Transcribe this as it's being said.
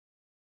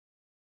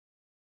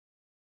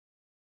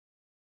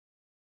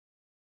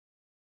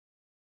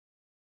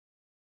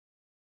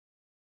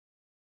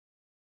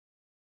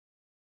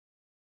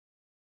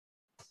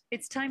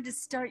It's time to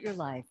start your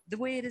life the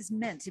way it is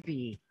meant to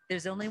be.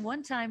 There's only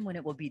one time when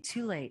it will be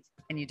too late,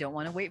 and you don't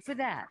want to wait for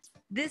that.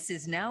 This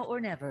is Now or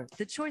Never.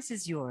 The choice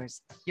is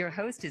yours. Your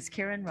host is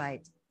Karen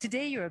Wright.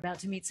 Today, you're about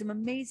to meet some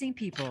amazing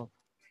people.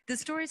 The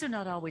stories are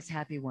not always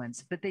happy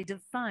ones, but they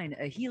define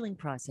a healing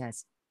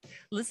process.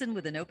 Listen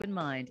with an open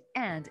mind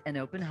and an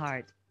open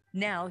heart.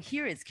 Now,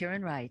 here is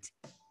Karen Wright.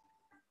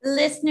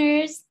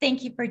 Listeners,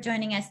 thank you for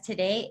joining us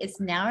today. It's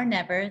Now or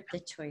Never. The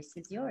choice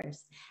is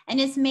yours. And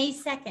it's May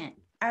 2nd.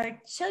 Our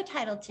show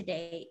title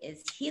today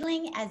is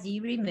Healing as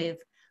You Remove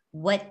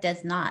What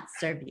Does Not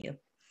Serve You.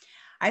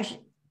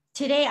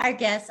 Today, our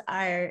guests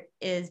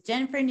is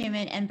Jennifer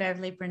Newman and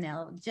Beverly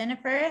Brunelle.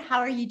 Jennifer, how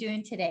are you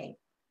doing today?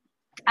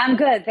 I'm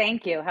good.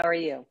 Thank you. How are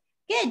you?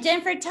 Good.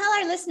 Jennifer, tell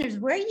our listeners,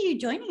 where are you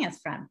joining us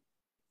from?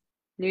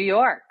 New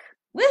York.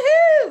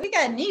 Woohoo! We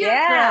got a New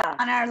York girl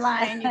on our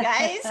line, you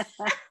guys.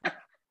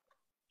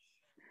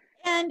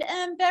 And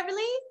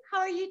Beverly, how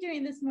are you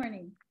doing this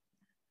morning?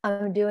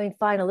 I'm doing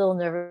fine, a little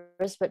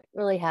nervous, but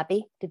really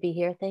happy to be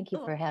here. Thank you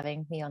for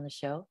having me on the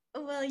show.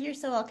 Well, you're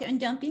so welcome. And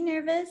don't be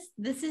nervous.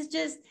 This is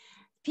just,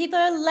 people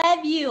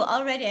love you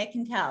already, I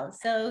can tell.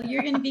 So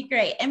you're going to be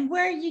great. And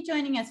where are you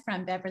joining us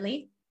from,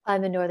 Beverly?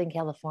 I'm in Northern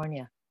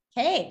California.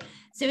 Okay.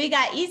 So we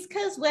got East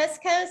Coast,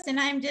 West Coast, and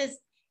I'm just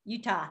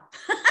Utah.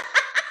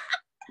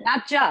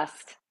 Not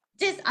just.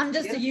 I'm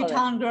just Beautiful. A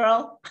Utah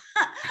girl.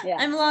 Yeah.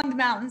 I'm along the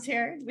mountains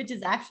here, which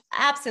is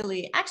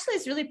actually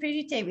it's really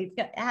pretty today. We've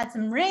had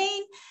some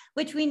rain,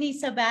 which we need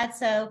so bad.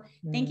 So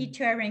thank you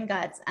to our rain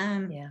gods.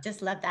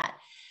 Just love that.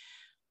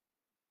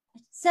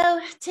 So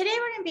today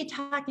we're going to be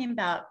talking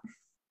about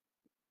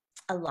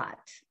a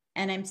lot,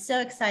 and I'm so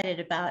excited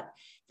about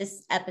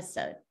this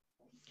episode.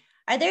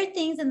 Are there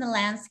things in the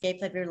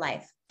landscape of your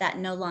life that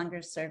no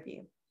longer serve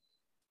you?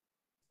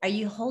 Are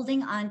you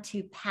holding on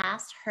to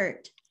past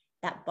hurt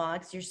that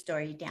bogs your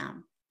story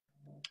down?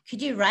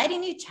 Could you write a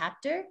new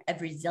chapter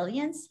of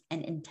resilience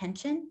and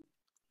intention?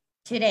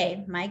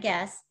 Today, my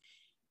guests,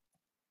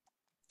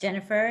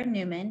 Jennifer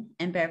Newman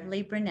and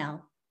Beverly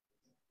Brunelle,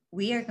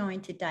 we are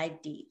going to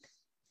dive deep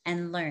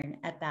and learn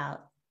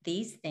about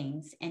these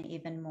things and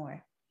even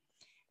more.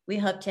 We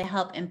hope to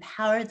help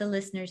empower the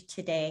listeners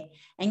today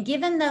and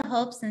give them the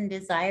hopes and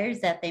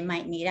desires that they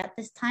might need at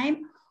this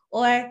time,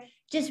 or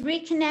just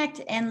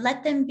reconnect and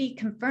let them be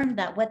confirmed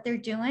that what they're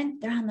doing,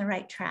 they're on the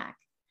right track.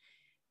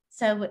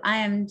 So I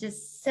am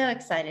just so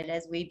excited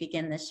as we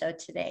begin the show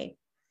today.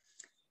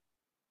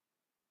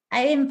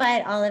 I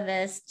invite all of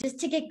us just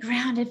to get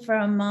grounded for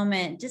a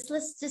moment.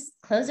 Let's just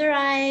close our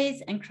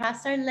eyes and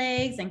cross our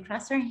legs and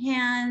cross our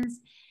hands,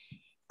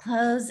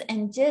 close,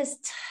 and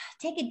just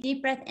take a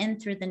deep breath in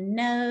through the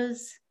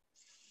nose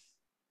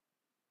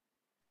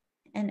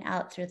and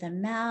out through the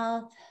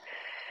mouth.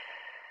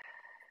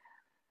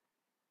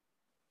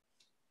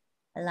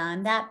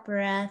 Allowing that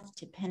breath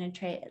to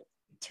penetrate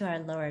to our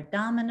lower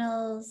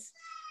abdominals,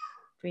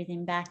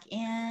 breathing back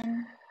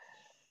in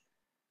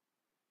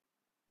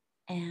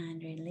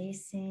and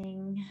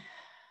releasing.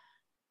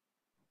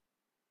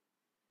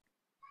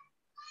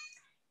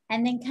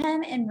 And then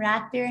come and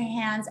wrap your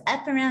hands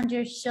up around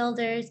your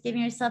shoulders,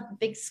 giving yourself a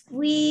big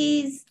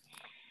squeeze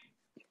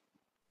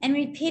and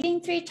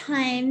repeating 3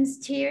 times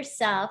to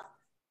yourself,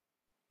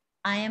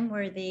 I am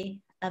worthy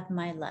of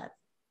my love.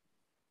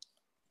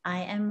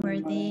 I am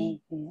worthy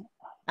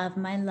of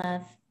my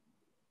love.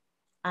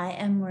 I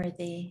am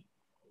worthy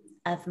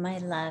of my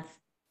love.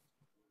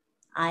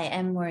 I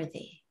am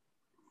worthy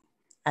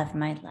of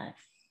my love.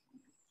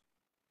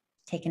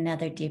 Take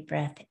another deep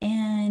breath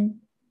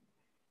in.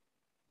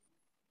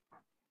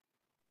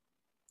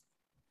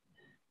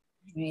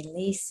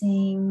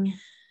 Releasing.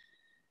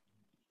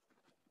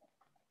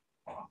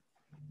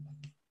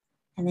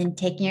 And then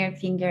taking your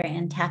finger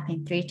and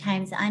tapping 3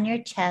 times on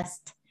your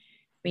chest,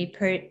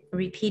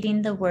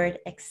 repeating the word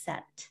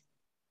accept.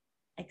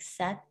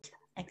 Accept,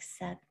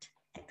 accept,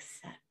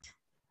 accept.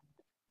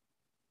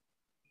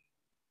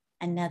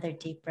 Another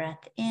deep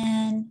breath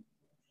in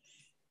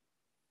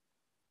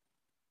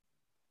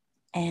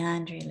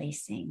and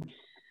releasing.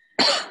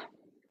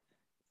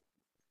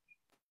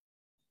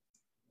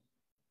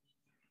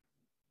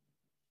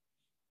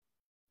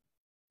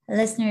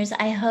 Listeners,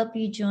 I hope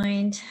you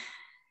joined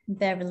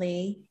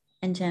Beverly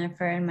and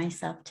Jennifer and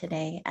myself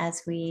today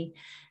as we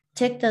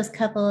took those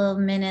couple of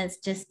minutes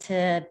just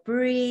to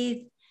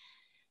breathe,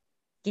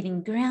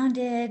 getting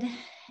grounded,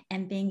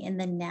 and being in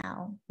the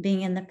now,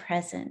 being in the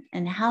present,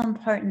 and how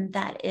important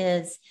that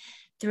is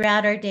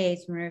throughout our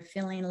days when we're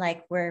feeling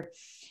like we're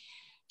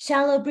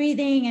shallow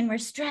breathing and we're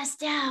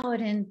stressed out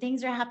and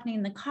things are happening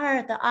in the car,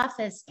 at the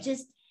office.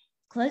 Just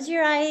close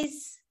your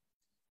eyes,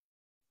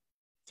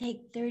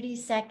 take 30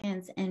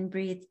 seconds and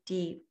breathe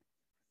deep.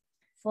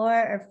 4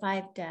 or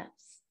 5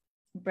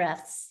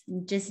 breaths,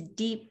 just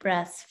deep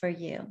breaths for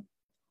you.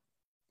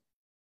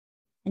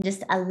 And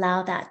just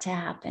allow that to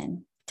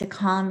happen, to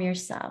calm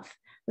yourself.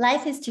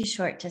 Life is too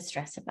short to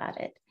stress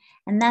about it.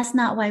 And that's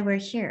not why we're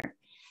here.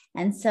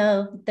 And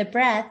so the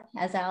breath,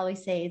 as I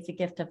always say, is a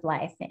gift of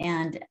life.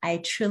 And I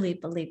truly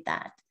believe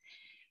that.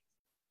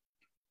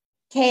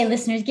 Okay,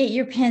 listeners, get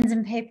your pens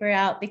and paper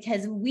out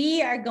because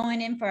we are going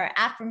in for our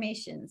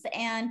affirmations.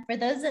 And for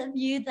those of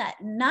you that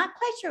not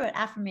quite sure what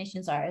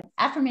affirmations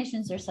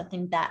are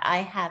something that I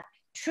have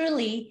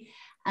truly,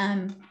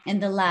 in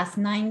the last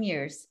 9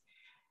 years,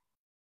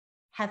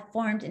 have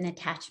formed an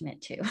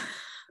attachment to.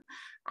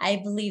 I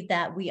believe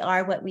that we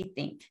are what we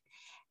think,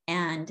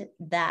 and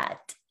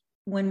that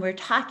when we're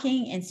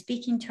talking and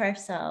speaking to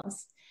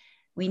ourselves,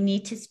 we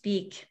need to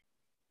speak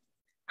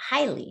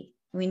highly.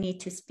 We need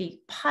to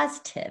speak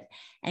positive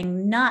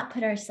and not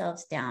put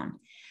ourselves down.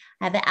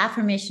 I have the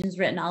affirmations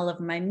written all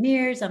over my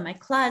mirrors, on my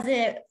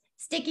closet,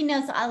 sticky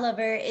notes all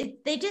over.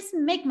 They just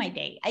make my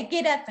day. I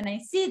get up and I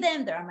see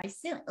them. They're on my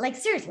ceiling. Like,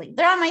 seriously,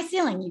 they're on my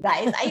ceiling, you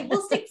guys. I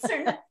will stick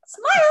certain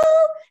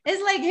smile.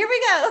 It's like, here we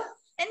go.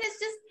 And it's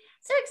just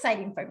so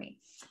exciting for me.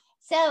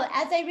 So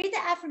as I read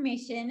the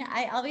affirmation,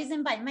 I always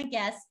invite my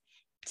guests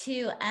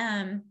to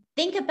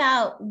think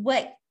about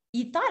what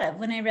you thought of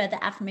when I read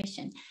the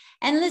affirmation.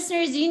 And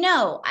listeners, you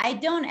know, I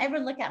don't ever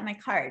look at my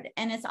card,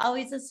 and it's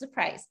always a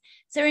surprise.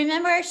 So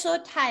remember, our show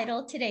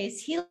title today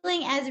is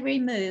Healing as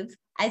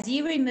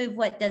you remove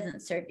what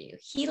doesn't serve you.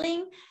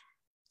 Healing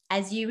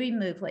as you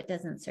remove what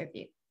doesn't serve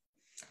you.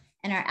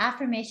 And our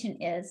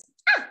affirmation is,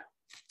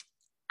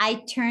 I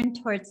turn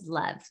towards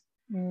love.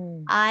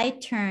 I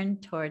turn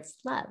towards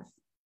love.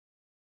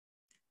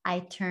 I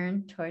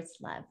turn towards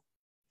love.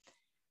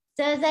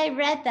 So as I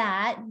read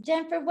that,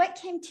 Jennifer, what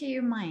came to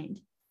your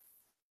mind?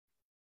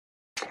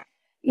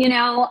 You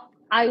know,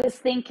 I was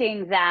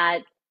thinking that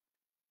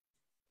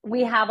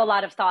we have a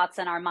lot of thoughts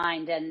in our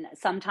mind, and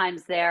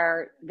sometimes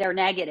they're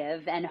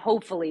negative, and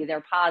hopefully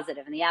they're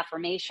positive. And the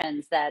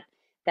affirmations that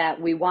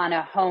we want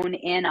to hone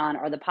in on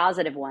are the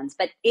positive ones.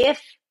 But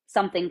if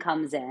something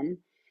comes in,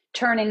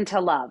 turning to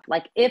love,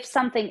 like if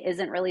something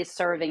isn't really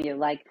serving you,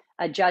 like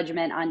a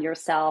judgment on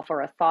yourself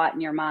or a thought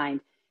in your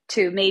mind,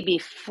 to maybe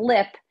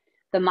flip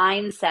the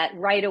mindset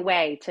right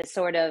away, to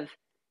sort of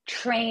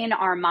train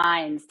our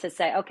minds to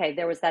say, okay,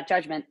 there was that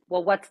judgment.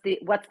 Well, what's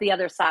the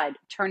other side?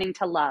 Turning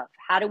to love.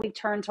 How do we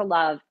turn to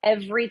love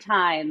every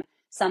time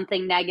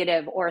something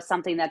negative or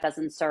something that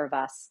doesn't serve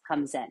us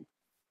comes in?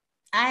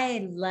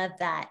 I love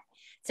that.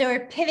 So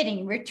we're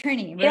pivoting, we're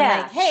turning. We're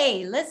like,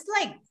 hey, let's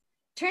like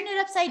turn it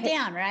upside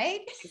down,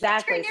 right?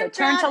 Exactly. So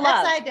turn to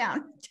love. Upside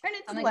down. Turn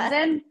it to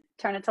love.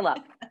 Turn it to love.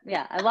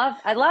 Yeah, I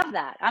love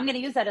that. I'm going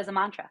to use that as a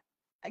mantra.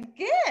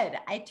 Good.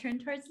 I turn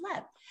towards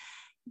love.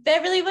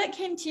 Beverly, what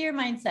came to your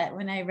mindset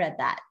when I read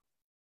that?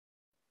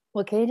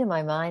 What came to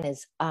my mind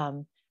is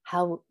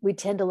how we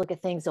tend to look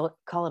at things,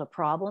 call it a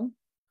problem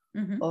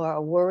or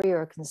a worry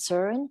or a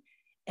concern.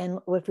 And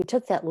if we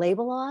took that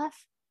label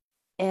off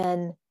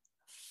and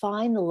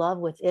find the love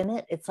within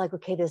it, it's like,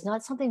 okay, there's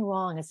not something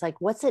wrong. It's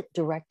like, what's it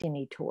directing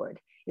me toward?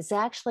 It's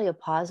actually a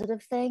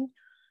positive thing.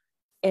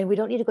 And we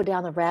don't need to go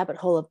down the rabbit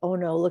hole of, oh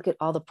no, look at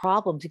all the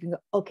problems. You can go,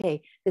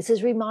 okay, this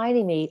is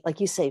reminding me, like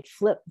you say,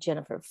 flip,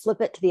 Jennifer,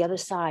 flip it to the other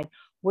side.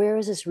 Where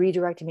is this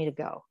redirecting me to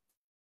go?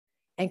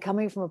 And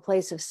coming from a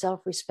place of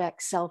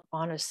self-respect,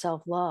 self-honor,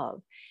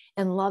 self-love,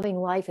 and loving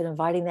life and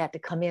inviting that to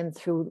come in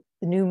through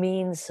new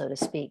means, so to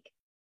speak.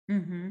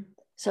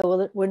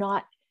 So we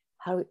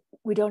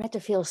don't have to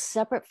feel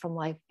separate from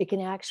life. It can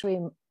actually,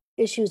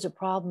 issues or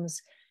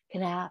problems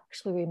can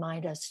actually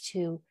remind us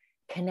to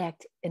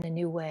connect in a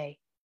new way,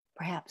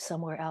 perhaps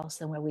somewhere else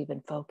than where we've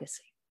been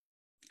focusing.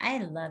 I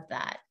love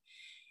that.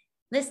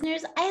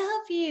 Listeners, I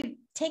hope you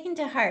taken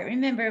to heart.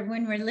 Remember,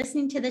 when we're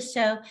listening to the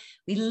show,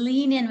 we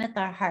lean in with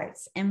our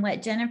hearts. And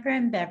what Jennifer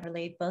and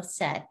Beverly both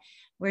said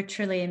were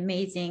truly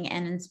amazing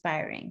and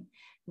inspiring.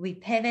 We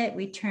pivot,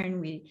 we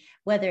turn,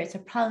 whether it's a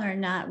problem or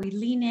not, we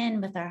lean in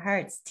with our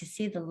hearts to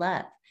see the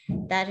love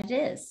that it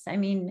is. I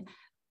mean,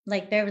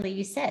 like Beverly,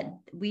 you said,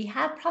 we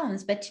have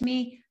problems, but to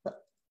me,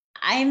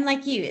 I'm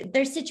like you,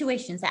 there's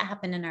situations that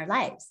happen in our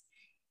lives.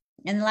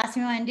 And the last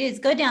thing we want to do is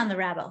go down the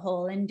rabbit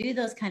hole and do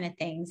those kind of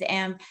things.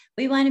 And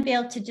we want to be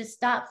able to just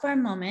stop for a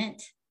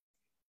moment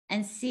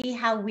and see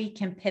how we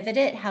can pivot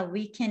it, how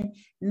we can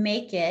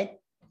make it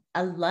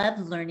a love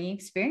learning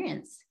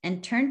experience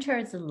and turn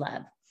towards the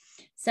love.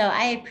 So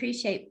I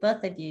appreciate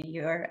both of you,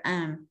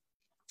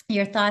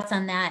 your thoughts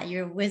on that,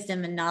 your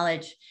wisdom and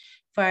knowledge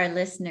for our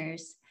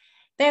listeners.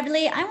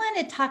 Beverly, I want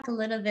to talk a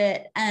little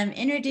bit,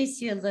 introduce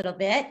you a little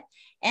bit.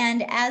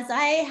 And as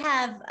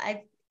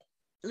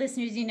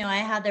listeners, you know, I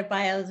have their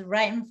bios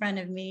right in front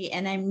of me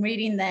and I'm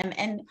reading them.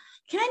 And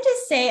can I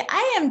just say,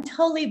 I am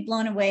totally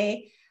blown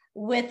away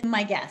with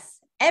my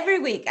guests. Every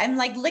week, I'm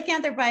like looking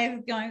at their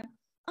bios going,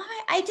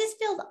 oh, I just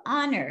feel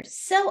honored,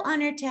 so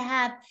honored to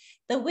have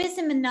the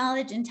wisdom and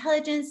knowledge,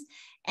 intelligence,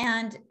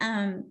 and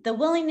the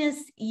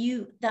willingness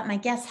that my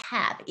guests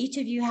have, each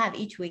of you have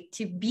each week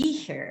to be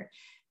here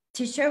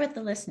to share with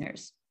the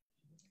listeners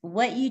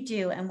what you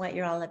do and what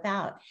you're all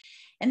about.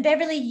 And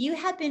Beverly, you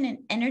have been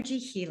an energy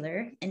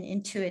healer, an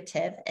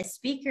intuitive, a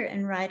speaker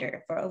and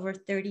writer for over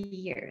 30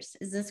 years.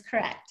 Is this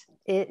correct?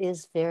 It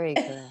is very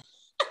correct.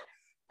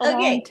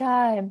 Long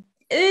time.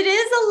 It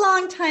is a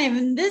long time.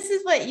 And this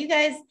is what you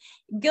guys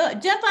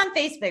jump on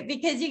Facebook,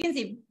 because you can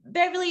see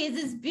Beverly is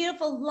this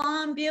beautiful,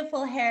 long,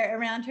 beautiful hair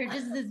around her,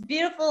 just this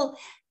beautiful,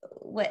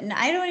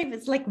 I don't know if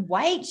it's like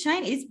white,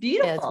 shiny. It's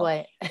beautiful.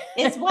 Yeah, it's white.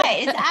 It's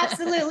white. It's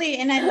absolutely,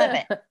 and I love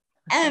it.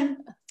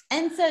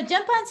 And so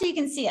jump on so you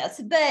can see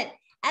us. But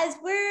as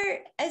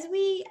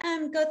we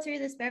go through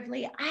this,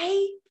 Beverly,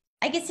 I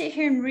get to sit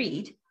here and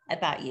read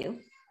about you,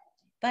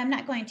 but I'm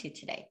not going to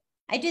today.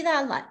 I do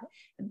that a lot,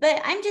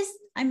 but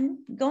I'm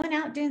going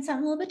out doing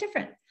something a little bit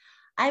different.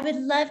 I would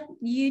love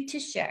you to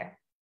share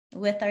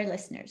with our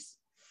listeners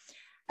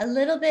a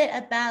little bit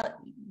about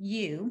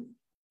you,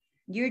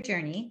 your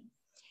journey,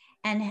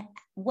 and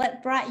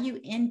what brought you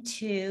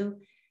into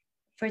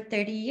for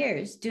 30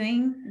 years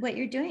doing what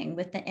you're doing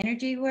with the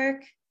energy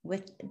work,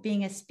 with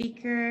being a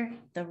speaker,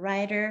 the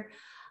writer,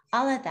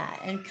 all of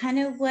that, and kind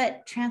of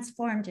what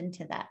transformed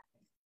into that.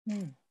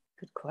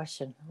 Good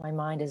question. My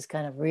mind is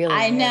kind of reeling.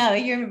 I know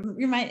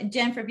you're my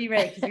Jennifer. Be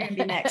ready because you're gonna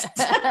be next.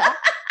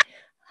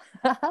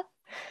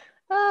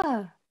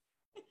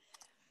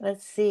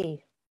 Let's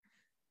see.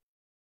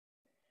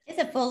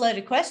 It's a full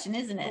loaded question,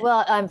 isn't it?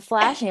 Well, I'm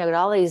flashing at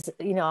all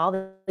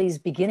these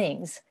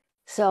beginnings.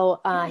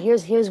 So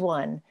here's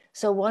one.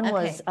 So one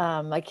was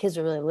my kids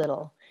were really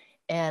little,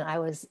 and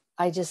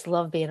I just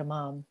love being a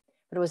mom,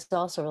 but it was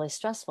also really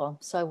stressful.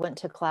 So I went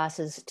to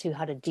classes to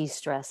how to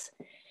de-stress.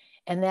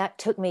 And that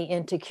took me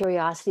into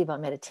curiosity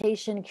about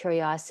meditation,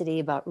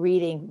 curiosity about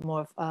reading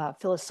more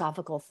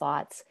philosophical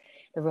thoughts,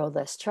 The Road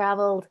Less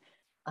Traveled.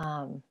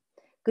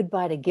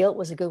 Goodbye to Guilt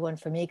was a good one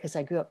for me because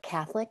I grew up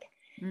Catholic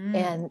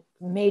and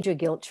major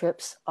guilt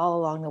trips all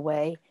along the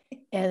way.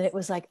 And it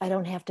was like, I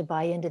don't have to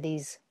buy into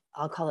these,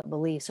 I'll call it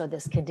beliefs or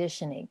this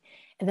conditioning.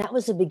 And that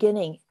was the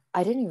beginning.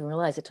 I didn't even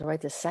realize it till right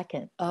this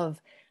second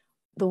of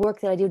the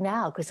work that I do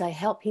now, because I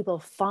help people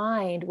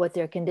find what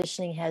their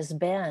conditioning has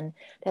been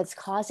that's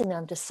causing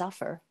them to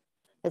suffer,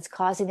 that's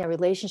causing their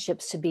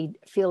relationships to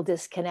feel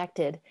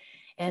disconnected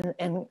and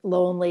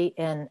lonely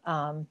and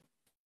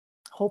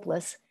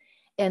hopeless,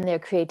 and their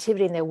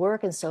creativity and their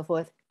work and so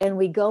forth. And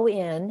we go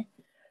in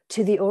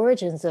to the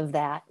origins of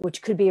that,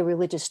 which could be a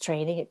religious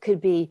training. It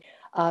could be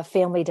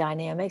family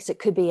dynamics. It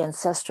could be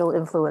ancestral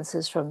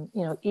influences from,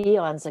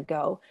 eons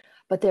ago,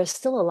 but they're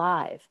still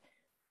alive.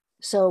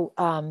 So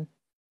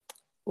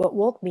what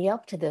woke me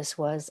up to this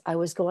was I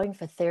was going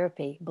for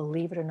therapy,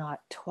 believe it or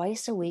not,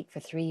 twice a week for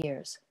 3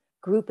 years,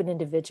 group and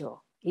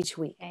individual each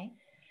week,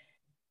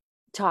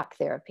 talk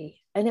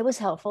therapy. And it was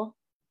helpful.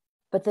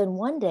 But then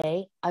one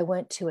day I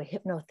went to a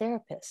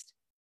hypnotherapist,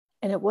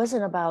 and it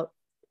wasn't about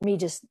me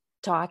just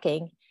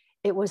talking.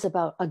 It was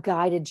about a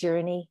guided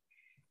journey.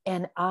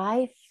 And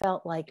I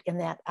felt like in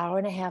that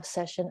 1.5-hour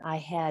session, I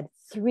had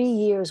 3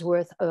 years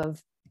worth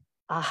of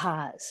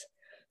ahas,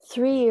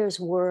 3 years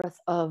worth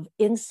of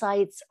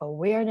insights,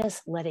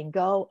 awareness, letting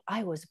go.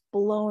 I was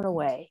blown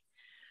away.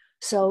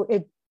 So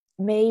it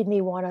made me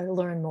want to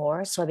learn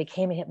more. So I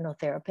became a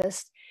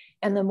hypnotherapist.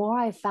 And the more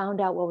I found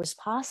out what was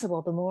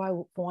possible, the more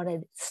I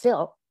wanted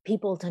still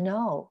people to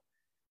know,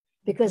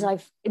 because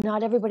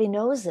not everybody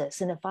knows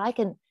this. And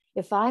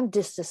if I'm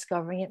just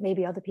discovering it,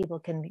 maybe other people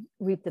can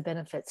reap the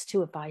benefits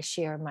too if I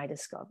share my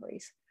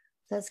discoveries.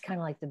 So that's kind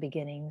of like the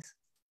beginnings.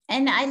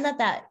 And I love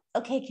that.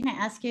 Okay, can I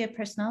ask you a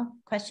personal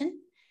question?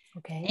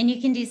 Okay. And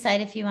you can decide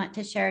if you want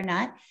to share or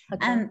not.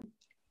 Okay.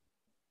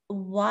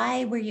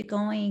 Why were you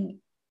going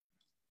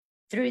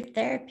through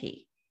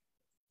therapy?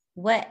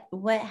 What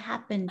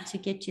happened to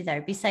get you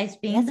there besides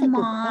being the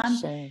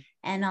mom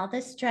and all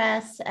the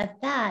stress of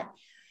that?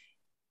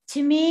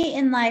 To me,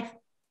 in life,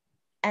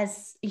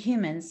 as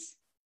humans,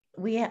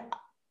 we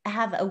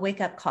have a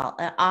wake-up call,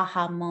 an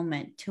aha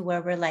moment to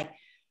where we're like,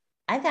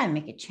 I've got to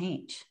make a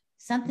change.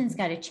 Something's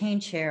got to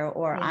change here,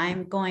 or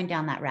I'm going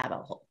down that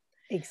rabbit hole.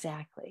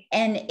 Exactly.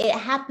 And it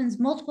happens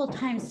multiple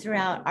times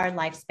throughout our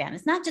lifespan.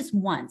 It's not just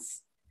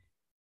once.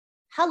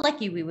 How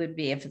lucky we would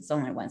be if it's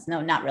only once.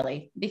 No, not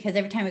really. Because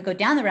every time we go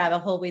down the rabbit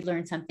hole, we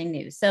learn something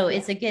new. So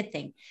it's a good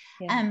thing.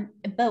 Yeah.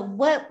 But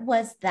what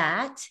was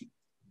that,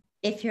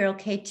 if you're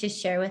okay to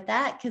share with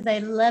that? Because I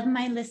love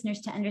my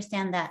listeners to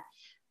understand that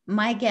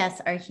my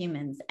guests are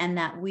humans and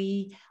that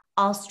we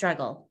all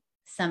struggle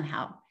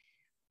somehow.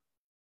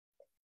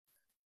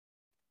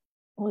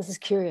 Well, this is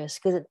curious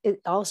because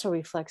it also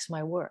reflects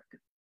my work.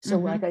 So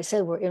like I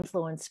said, we're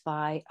influenced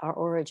by our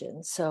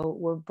origins. So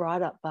we're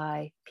brought up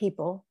by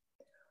people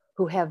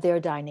who have their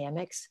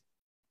dynamics.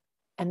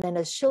 And then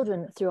as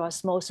children, through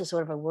osmosis,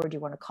 whatever word you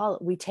want to call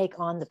it, we take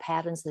on the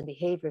patterns and the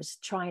behaviors,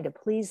 trying to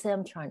please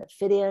them, trying to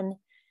fit in,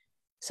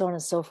 so on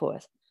and so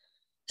forth.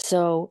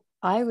 So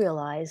I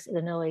realized at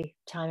an early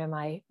time in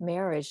my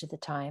marriage at the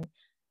time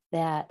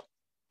that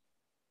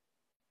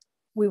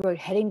we were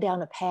heading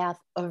down a path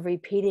of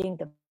repeating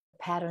the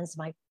patterns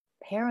my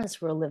parents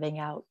were living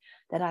out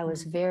that I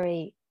was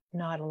very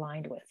not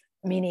aligned with,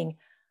 meaning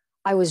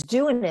I was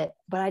doing it,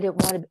 but I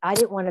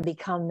didn't want to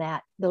become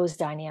those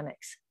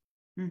dynamics.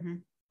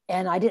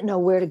 And I didn't know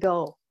where to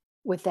go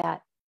with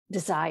that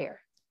desire.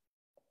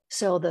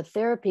 So the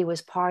therapy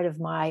was part of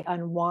my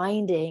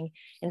unwinding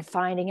and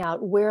finding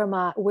out where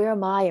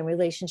am I in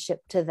relationship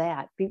to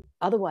that.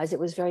 Otherwise it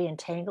was very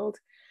entangled.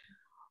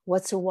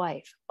 What's a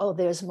wife? Oh,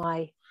 there's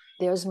my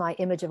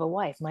image of a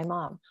wife, my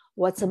mom.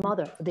 What's a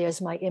mother?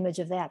 There's my image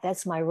of that.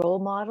 That's my role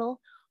model.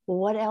 Well,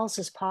 what else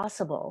is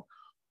possible?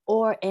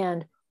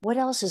 And what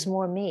else is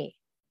more me?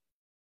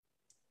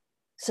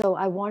 So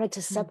I wanted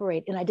to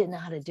separate, and I didn't know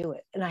how to do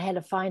it. And I had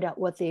to find out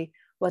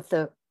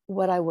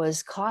what I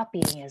was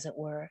copying, as it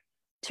were,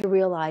 to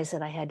realize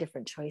that I had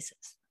different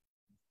choices.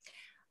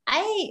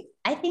 I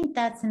think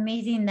that's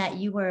amazing that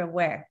you were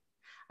aware.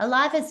 A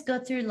lot of us go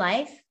through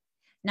life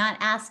not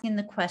asking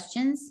the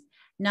questions,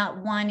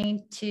 not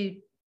wanting to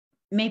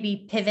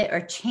maybe pivot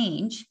or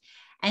change,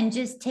 and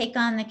just take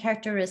on the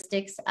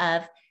characteristics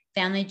of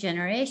family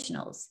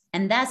generationals.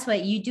 And that's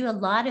what you do, a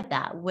lot of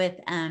that with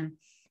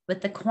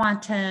the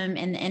quantum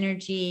and the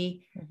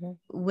energy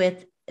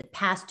with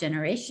past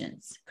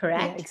generations,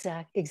 correct?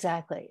 Yeah,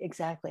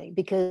 exactly.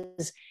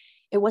 Because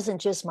it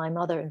wasn't just my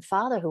mother and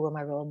father who were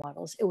my role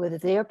models. It were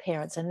their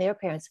parents and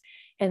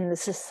the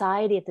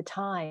society at the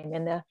time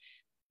and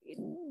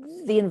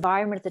the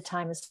environment at the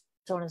time and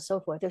so on and so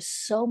forth. There's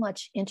so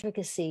much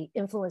intricacy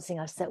influencing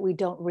us that we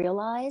don't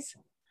realize.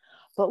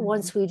 But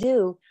once we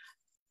do,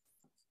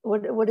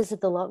 what is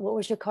it? The love. What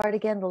was your card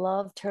again? The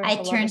love turn.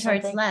 I turn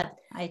towards love.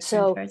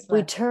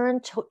 We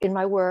turn in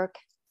my work.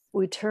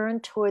 We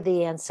turn toward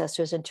the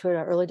ancestors and toward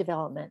our early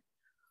development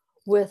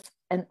with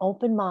an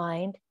open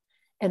mind,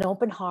 an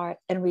open heart,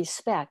 and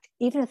respect.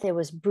 Even if there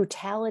was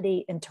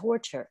brutality and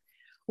torture,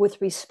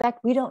 with respect,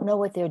 we don't know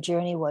what their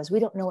journey was. We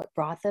don't know what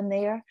brought them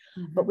there,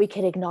 but we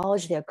can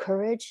acknowledge their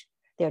courage,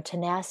 their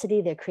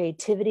tenacity, their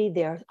creativity,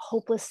 their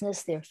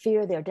hopelessness, their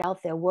fear, their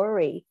doubt, their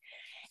worry,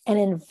 and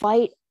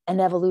invite an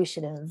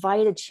evolution,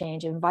 invite a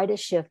change, invite a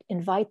shift,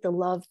 invite the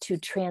love to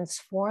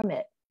transform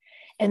it.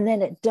 And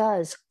then it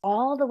does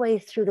all the way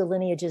through the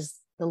lineages,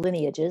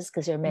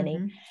 because there are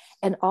many,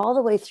 and all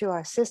the way through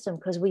our system,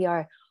 because we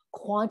are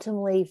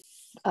quantum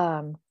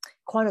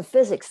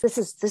physics. This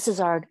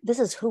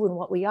is who and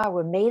what we are.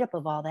 We're made up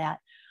of all that.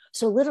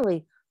 So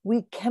literally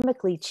we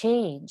chemically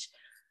change.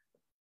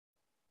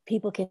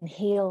 People can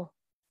heal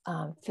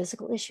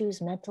physical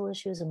issues, mental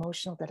issues,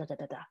 emotional,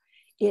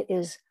 It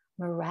is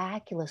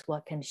miraculous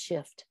what can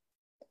shift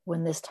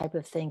when this type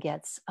of thing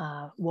gets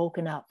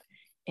woken up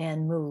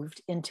and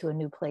moved into a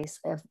new place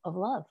of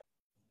love.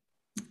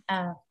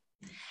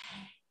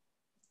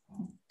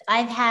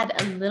 I've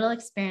had a little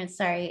experience,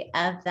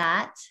 of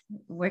that,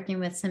 working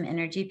with some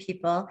energy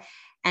people.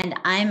 And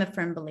I'm a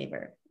firm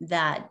believer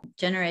that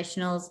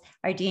generationals,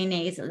 our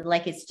DNA is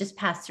like, it's just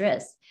passed through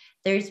us.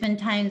 There's been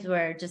times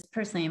where, just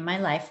personally in my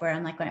life, where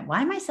I'm like,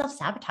 why am I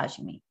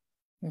self-sabotaging me?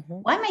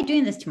 Why am I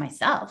doing this to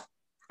myself?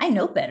 I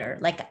know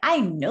better. I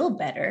know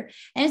better.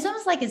 And it's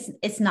almost like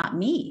it's not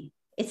me.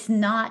 It's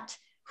not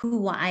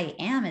who I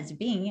am as a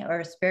being, or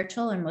a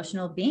spiritual,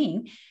 emotional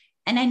being.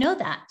 And I know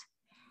that.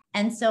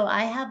 And so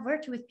I have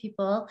worked with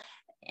people,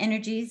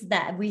 energies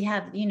that we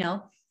have,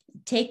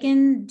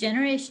 taken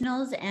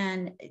generationals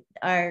and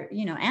our,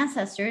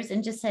 ancestors,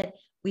 and just said,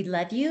 we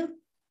love you.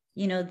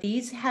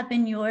 These have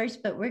been yours,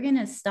 but we're going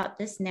to stop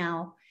this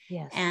now.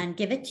 Yes. And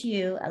give it to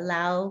you.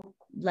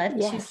 Let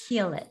to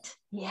heal it.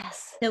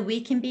 Yes. So we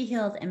can be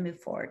healed and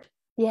move forward.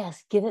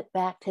 Yes. Give it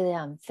back to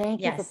them.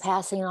 Thank you for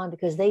passing on,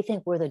 because they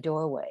think we're the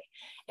doorway,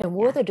 and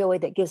we're the doorway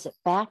that gives it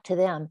back to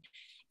them.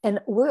 And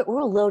we're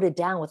loaded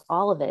down with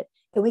all of it.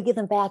 And we give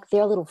them back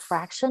their little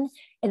fraction,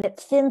 and it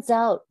thins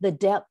out the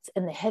depth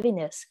and the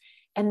heaviness.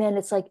 And then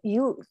it's like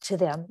you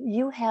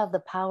have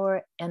the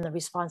power and the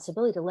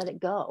responsibility to let it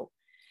go,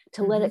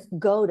 let it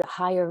go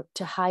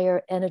to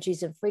higher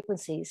energies and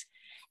frequencies.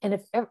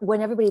 And when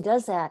everybody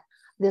does that,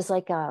 there's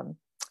like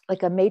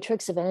a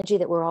matrix of energy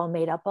that we're all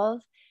made up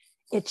of.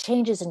 It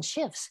changes and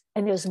shifts,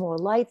 and there's more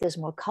light, there's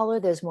more color,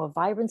 there's more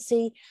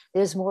vibrancy,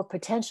 there's more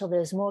potential,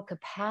 there's more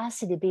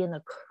capacity to be in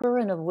the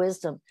current of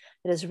wisdom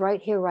that is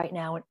right here, right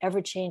now, and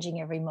ever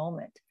changing every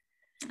moment.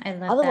 I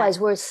love Otherwise,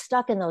 that. We're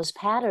stuck in those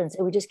patterns,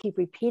 and we just keep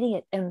repeating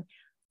it. And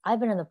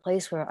I've been in the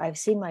place where I've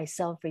seen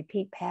myself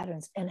repeat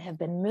patterns and have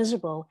been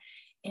miserable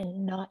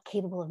and not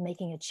capable of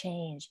making a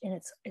change. And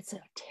it's a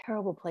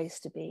terrible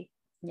place to be.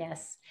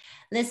 Yes.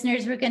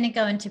 Listeners, we're going to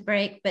go into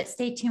break, but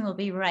stay tuned. We'll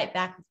be right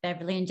back with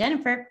Beverly and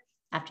Jennifer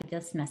after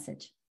this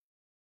message.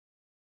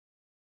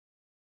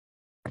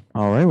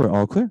 All right, we're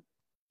all clear.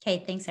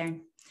 Okay, thanks,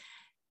 Erin.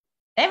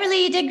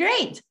 Beverly, you did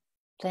great.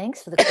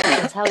 Thanks for the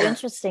questions. How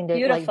interesting to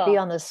be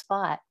on the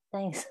spot.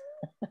 Thanks.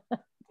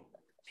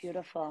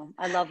 Beautiful.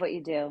 I love what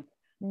you do.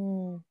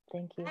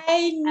 Thank you.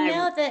 I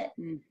know that.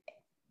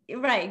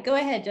 Right. Go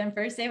ahead,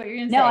 Jennifer. Say what you're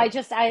going to say.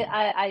 No,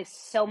 I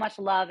so much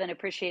love and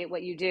appreciate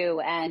what you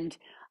do. And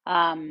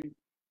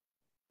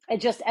I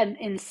just am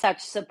in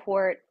such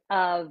support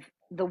of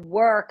the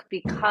work,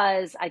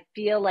 because I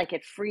feel like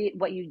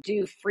what you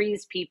do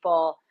frees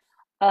people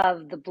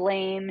of the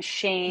blame,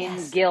 shame,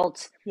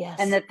 guilt,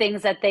 and the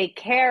things that they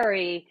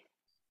carry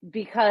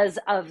because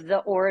of the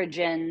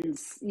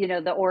origins,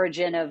 the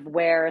origin of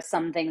where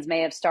some things may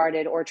have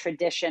started, or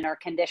tradition or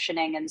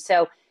conditioning. And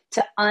so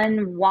to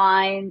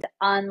unwind,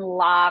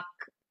 unlock,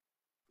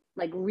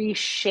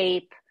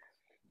 reshape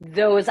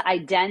those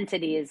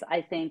identities, I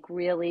think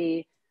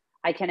really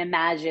I can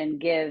imagine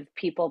give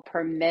people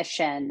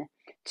permission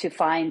to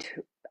find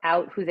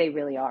out who they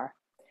really are.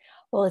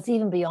 Well, it's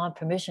even beyond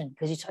permission,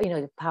 because you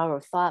know, the power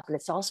of thought, but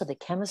it's also the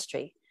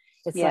chemistry.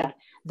 It's like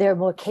they're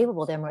more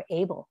capable, they're more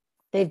able.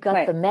 They've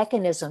got the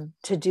mechanism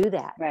to do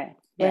that. Right.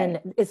 And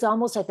it's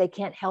almost like they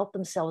can't help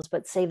themselves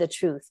but say the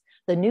truth,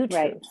 the new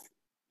truth.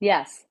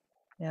 Yes.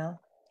 Yeah.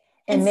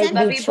 And make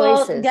but new people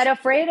choices. Get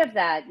afraid of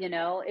that, you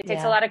know. It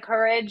takes a lot of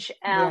courage.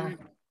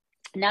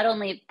 Not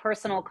only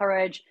personal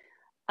courage,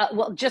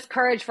 well, just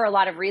courage for a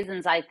lot of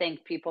reasons. I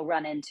think people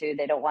run into,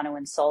 they don't want to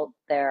insult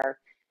their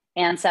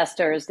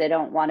ancestors. They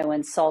don't want to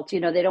insult, you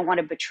know, they don't want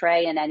to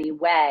betray in any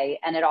way.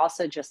 And it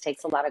also just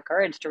takes a lot of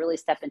courage to really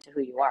step into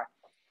who you are.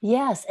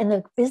 Yes.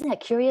 And isn't that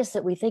curious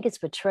that we think it's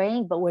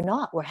betraying, but we're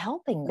not, we're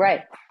helping them.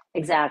 Right.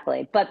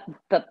 Exactly. But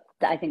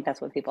I think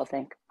that's what people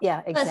think.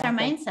 Yeah, exactly. That's our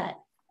mindset.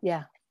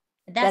 Yeah.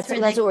 That's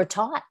what we're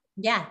taught.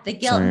 Yeah. The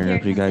guilt.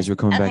 Sorry, you guys, we're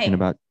coming back in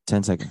about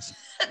 10 seconds.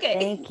 Okay.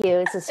 Thank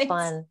you. This is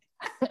fun.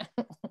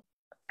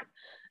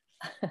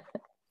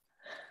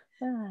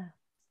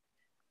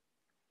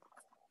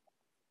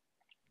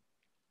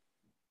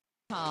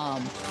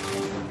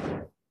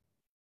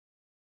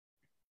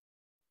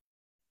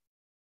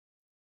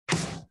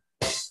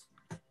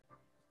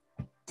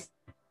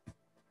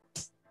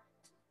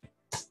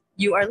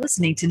 You are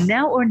listening to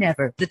Now or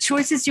Never. The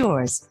choice is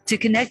yours. To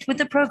connect with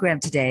the program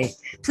today,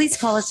 please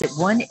call us at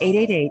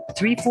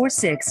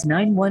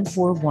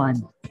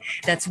 1-888-346-9141.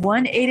 That's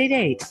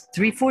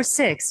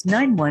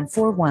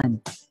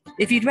 1-888-346-9141.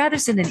 If you'd rather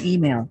send an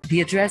email, the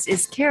address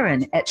is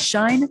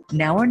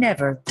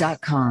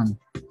Karen@shinenowornever.com.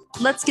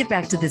 Let's get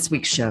back to this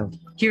week's show.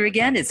 Here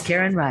again is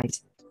Karen Wright.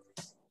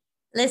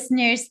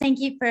 Listeners, thank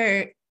you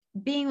for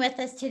being with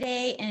us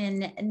today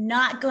and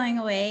not going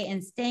away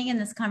and staying in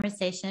this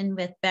conversation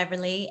with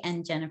Beverly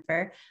and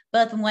Jennifer,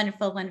 both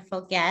wonderful,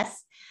 wonderful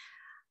guests.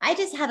 I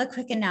just have a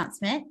quick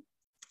announcement.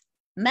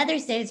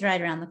 Mother's Day is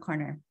right around the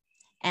corner.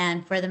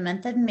 And for the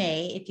month of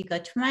May, if you go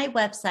to my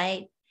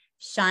website,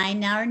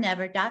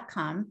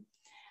 shinenowornever.com,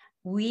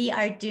 we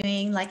are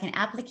doing like an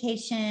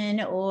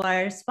application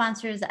or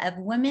sponsors of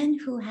women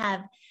who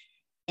have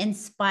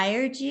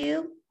inspired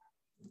you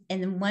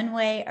in one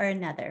way or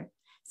another.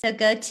 So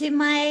go to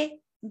my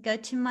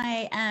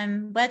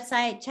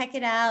website, check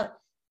it out,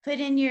 put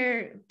in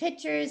your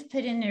pictures,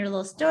 put in your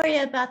little story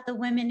about the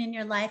women in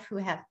your life who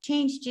have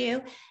changed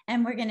you.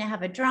 And we're going to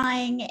have a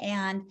drawing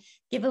and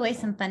give away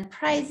some fun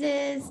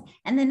prizes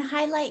and then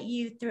highlight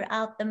you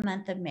throughout the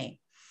month of May.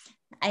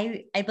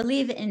 I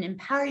believe in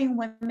empowering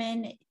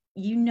women.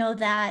 You know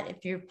that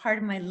if you're part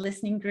of my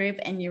listening group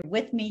and you're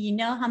with me, you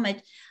know how much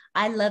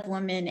I love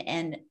women.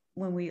 And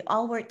when we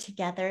all work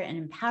together and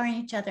empowering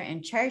each other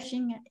and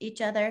cherishing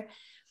each other,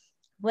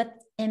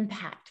 what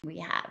impact we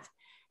have.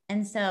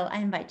 And so I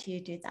invite you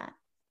to do that.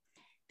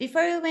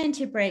 Before we went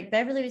into break,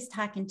 Beverly was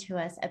talking to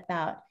us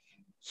about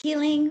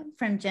healing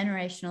from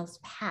generational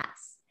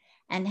past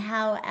and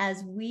how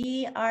as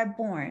we are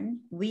born,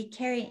 we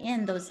carry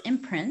in those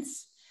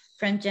imprints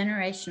from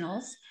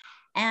generationals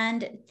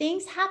and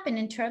things happen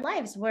into our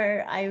lives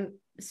where I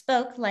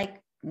spoke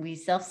like we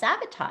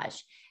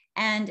self-sabotage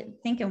and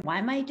thinking, why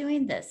am I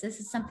doing this?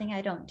 This is something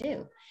I don't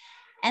do.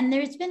 And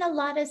there's been a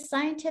lot of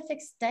scientific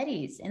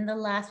studies in the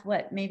last,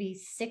 maybe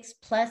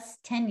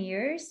 10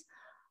 years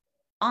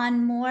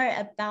on more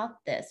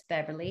about this,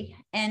 Beverly.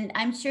 And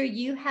I'm sure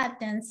you have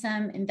done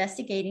some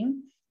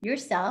investigating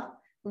yourself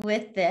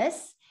with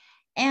this.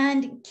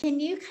 And can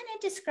you kind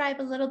of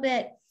describe a little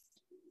bit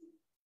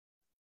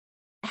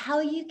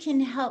how you can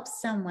help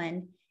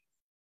someone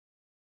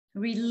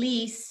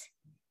release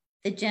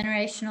the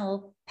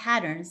generational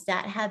patterns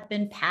that have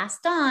been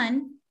passed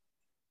on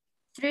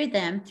through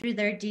them, through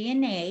their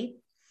DNA?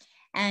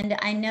 And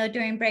I know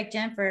during break,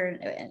 Jennifer,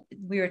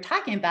 we were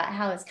talking about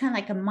how it's kind of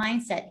like a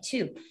mindset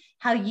too.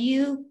 How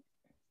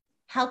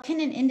can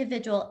an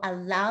individual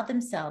allow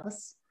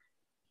themselves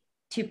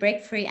to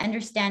break free,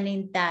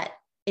 understanding that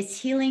it's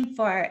healing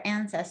for our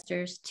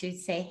ancestors to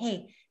say,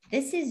 hey,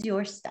 this is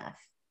your stuff.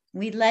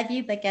 We love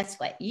you, but guess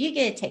what? You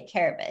get to take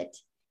care of it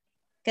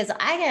because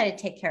I got to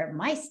take care of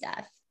my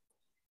stuff.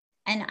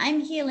 And I'm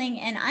healing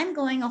and I'm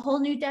going a whole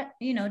new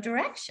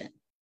direction.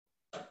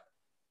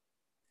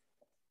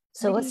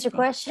 So what's your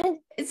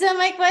question? So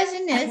my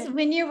question is,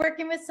 when you're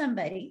working with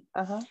somebody,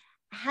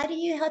 how do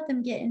you help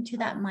them get into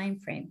that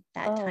mind frame,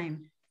 that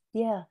time?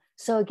 Yeah.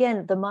 So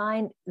again, the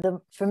mind,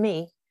 for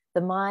me,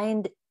 the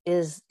mind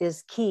is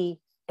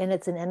key, and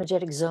it's an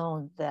energetic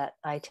zone that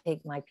I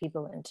take my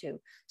people into.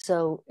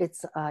 So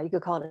it's, you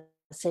could call it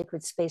a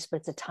sacred space, but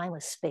it's a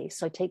timeless space.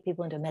 So I take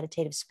people into a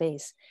meditative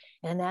space,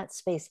 and in that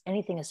space,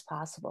 anything is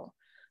possible.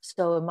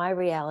 So in my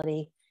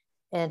reality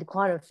and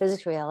quantum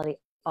physics reality,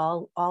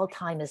 all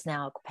time is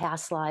now,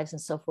 past lives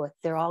and so forth.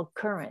 They're all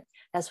current.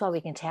 That's why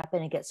we can tap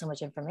in and get so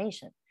much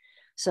information.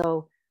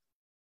 So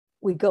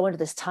we go into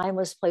this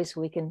timeless place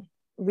where we can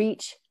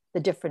reach the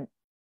different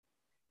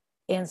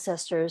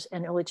ancestors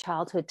and early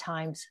childhood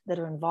times that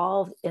are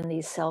involved in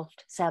these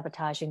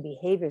self-sabotaging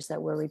behaviors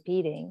that we're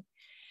repeating,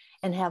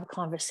 and have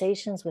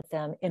conversations with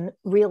them in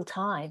real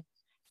time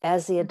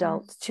as the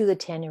adult to the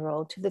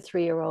 10-year-old, to the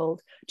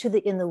 3-year-old, to the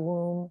in the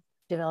womb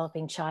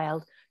developing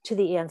child, to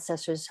the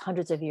ancestors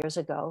hundreds of years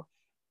ago,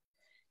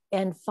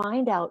 and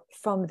find out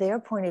from their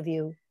point of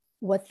view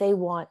what they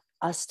want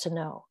us to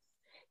know.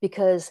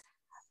 Because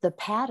the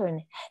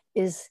pattern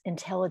is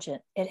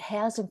intelligent. It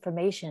has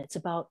information. It's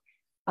about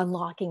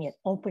unlocking it,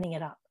 opening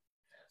it up.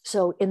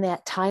 So in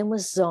that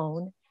timeless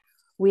zone,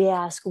 we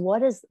ask,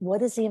 what is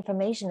the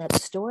information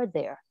that's stored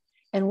there?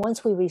 And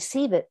once we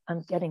receive it,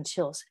 I'm getting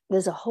chills.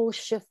 There's a whole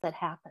shift that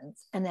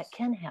happens, and that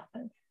can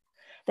happen.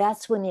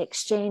 That's when the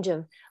exchange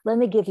of, let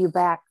me give you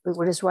back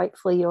what is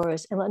rightfully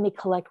yours, and let me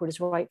collect what is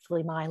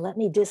rightfully mine. Let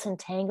me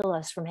disentangle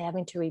us from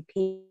having to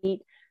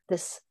repeat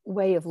this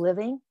way of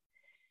living.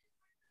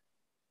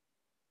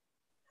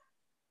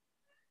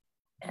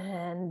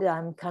 And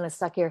I'm kind of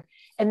stuck here.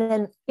 And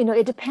then,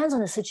 it depends on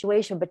the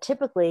situation, but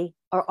typically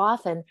or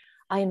often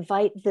I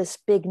invite this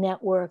big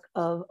network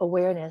of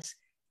awareness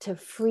to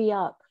free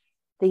up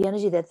the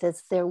energy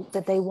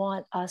that they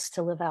want us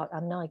to live out.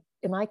 I'm not,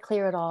 am I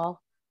clear at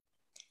all?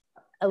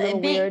 A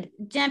little weird.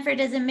 Jennifer,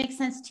 does it make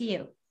sense to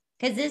you?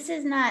 Because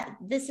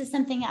this is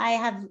something I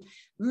have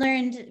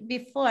learned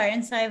before.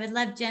 And so I would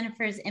love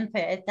Jennifer's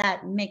input if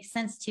that makes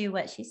sense to you,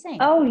 what she's saying.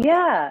 Oh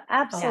yeah,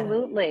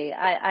 absolutely.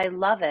 Yeah. I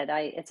love it.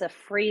 It's a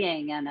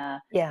freeing and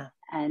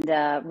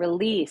a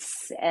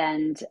release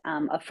and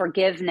a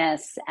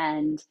forgiveness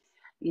and,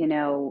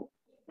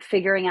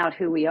 figuring out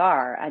who we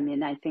are. I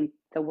mean, I think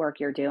the work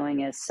you're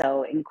doing is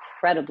so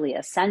incredibly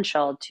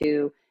essential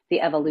to the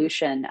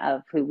evolution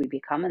of who we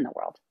become in the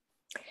world.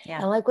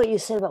 Yeah. I like what you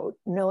said about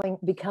knowing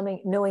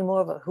more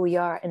about who we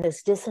are, and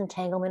this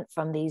disentanglement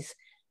from these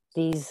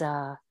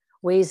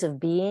ways of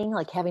being,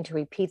 like having to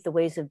repeat the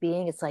ways of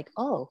being. It's like,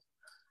 oh,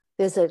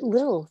 there's a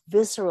little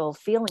visceral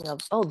feeling of,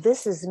 oh,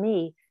 this is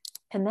me.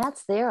 And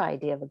that's their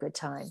idea of a good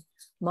time.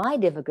 My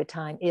idea of a good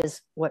time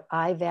is what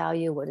I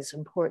value, what is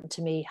important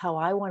to me, how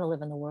I want to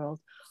live in the world,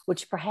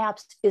 which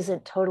perhaps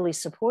isn't totally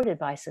supported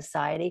by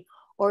society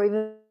or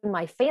even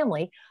my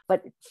family,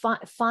 but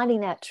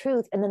finding that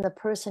truth, and then the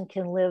person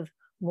can live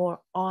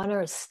more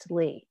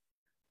honestly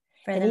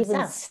and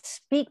even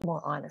speak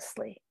more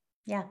honestly.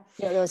 Yeah.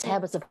 Those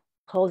habits of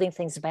holding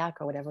things back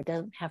or whatever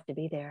doesn't have to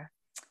be there.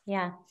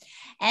 Yeah.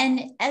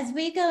 And as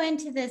we go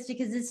into this,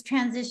 because this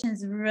transition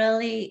is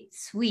really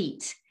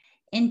sweet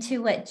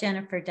into what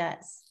Jennifer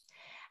does.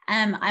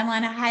 I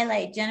want to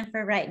highlight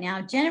Jennifer right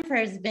now. Jennifer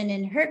has been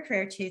in her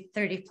career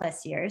 30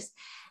 plus years,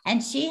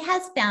 and she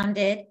has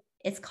founded,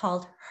 it's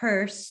called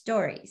Her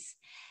Stories.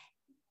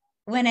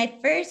 When I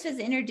first was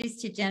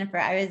introduced to Jennifer,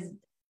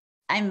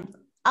 I'm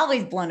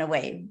always blown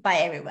away by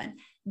everyone,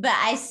 but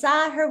I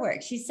saw her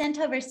work. She sent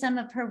over some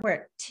of her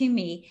work to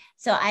me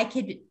so I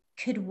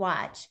could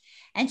watch.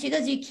 And she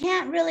goes, you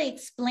can't really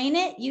explain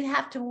it. You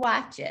have to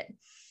watch it.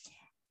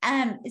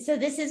 So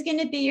this is going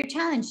to be your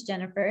challenge,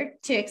 Jennifer,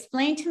 to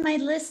explain to my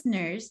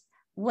listeners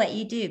what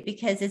you do,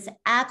 because it's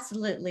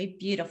absolutely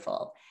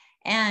beautiful.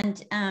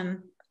 And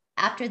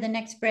after the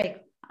next break,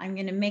 I'm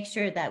going to make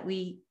sure that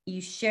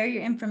you share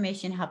your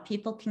information, how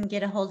people can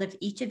get a hold of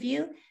each of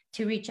you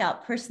to reach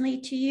out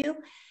personally to you,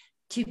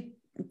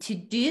 to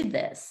do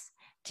this,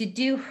 to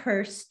do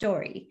Her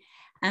Story.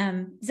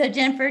 So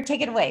Jennifer,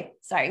 take it away.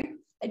 Sorry,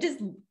 I just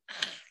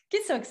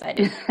get so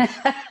excited.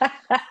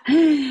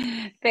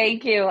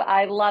 Thank you.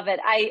 I love it.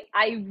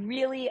 I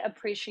really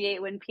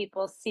appreciate when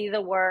people see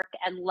the work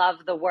and love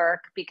the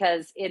work,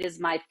 because it is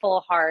my full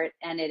heart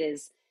and it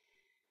is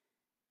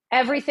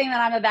everything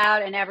that I'm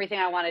about and everything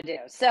I want to do.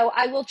 So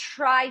I will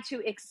try to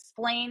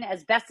explain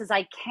as best as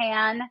I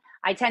can.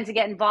 I tend to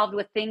get involved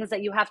with things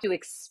that you have to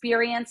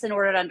experience in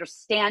order to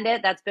understand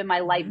it. That's been my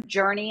life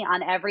journey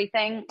on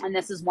everything, and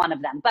this is one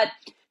of them. But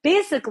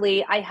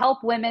basically, I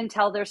help women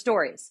tell their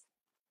stories,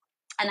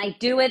 and I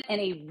do it in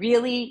a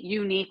really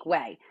unique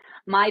way.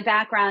 My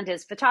background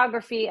is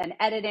photography and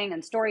editing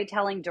and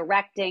storytelling,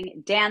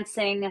 directing,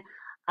 dancing.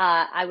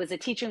 I was a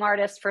teaching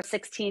artist for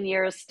 16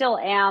 years, still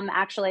am.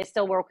 Actually, I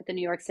still work with the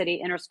New York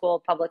City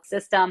Interschool Public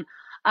System.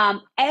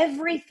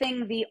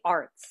 Everything the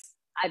arts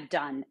I've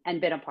done and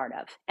been a part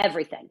of,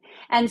 everything.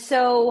 And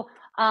so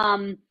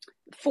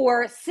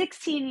for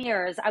 16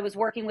 years, I was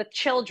working with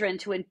children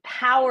to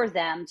empower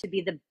them to be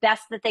the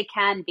best that they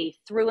can be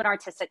through an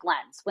artistic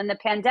lens. When the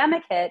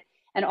pandemic hit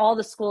and all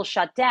the schools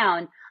shut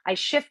down, I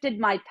shifted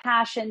my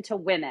passion to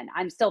women.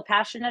 I'm still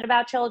passionate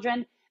about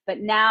children, but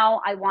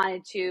now I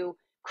wanted to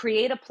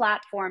create a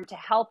platform to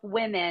help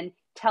women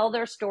tell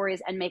their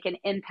stories and make an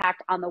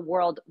impact on the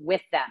world with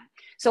them.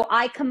 So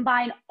I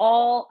combine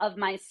all of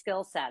my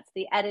skill sets,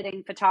 the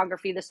editing,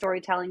 photography, the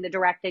storytelling, the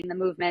directing, the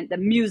movement, the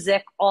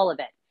music, all of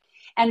it.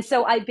 And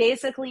so I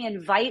basically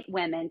invite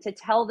women to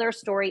tell their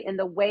story in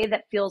the way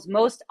that feels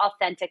most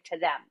authentic to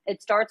them.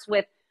 It starts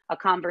with a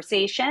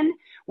conversation,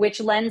 which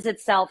lends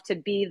itself to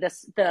be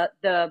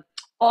the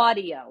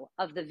audio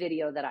of the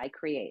video that I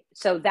create.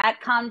 So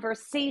that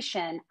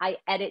conversation, I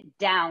edit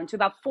down to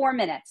about 4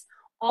 minutes.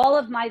 All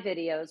of my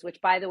videos, which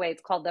by the way,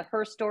 it's called the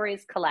Her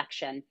Stories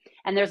collection.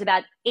 And there's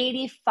about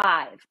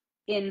 85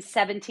 in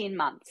 17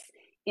 months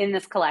in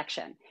this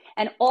collection.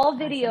 And all Awesome.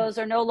 videos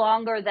are no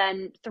longer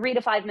than 3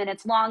 to 5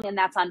 minutes long. And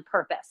that's on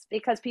purpose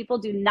because people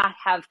do not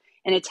have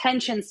an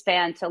attention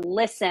span to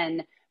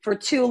listen for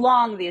too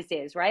long these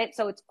days, right?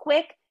 So it's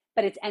quick,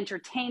 but it's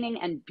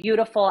entertaining and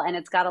beautiful, and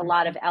it's got a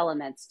lot of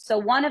elements. So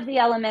one of the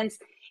elements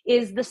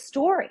is the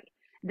story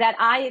that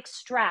I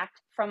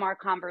extract from our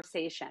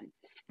conversation.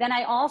 Then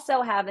I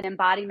also have an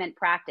embodiment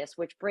practice,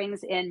 which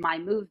brings in my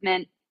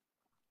movement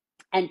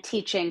and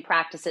teaching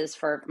practices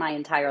for my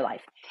entire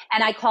life.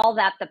 And I call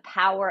that the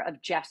power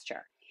of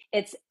gesture.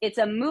 It's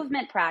a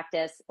movement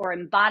practice or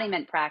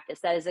embodiment practice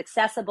that is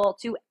accessible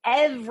to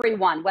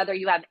everyone, whether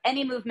you have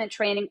any movement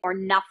training or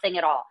nothing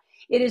at all.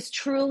 It is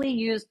truly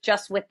used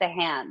just with the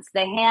hands.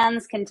 The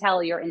hands can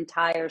tell your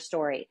entire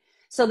story.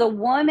 So the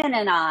woman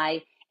and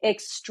I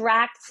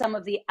extract some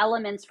of the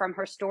elements from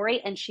her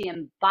story, and she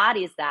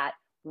embodies that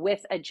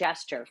with a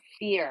gesture: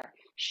 fear,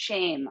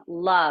 shame,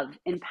 love,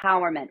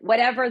 empowerment,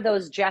 whatever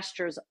those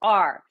gestures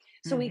are.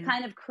 So we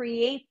kind of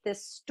create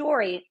this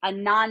story, a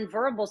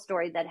nonverbal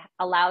story that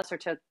allows her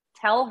to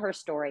tell her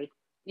story,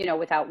 you know,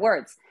 without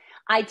words.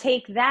 I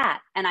take that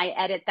and I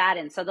edit that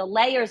in. So the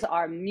layers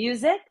are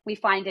music. We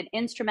find an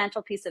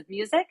instrumental piece of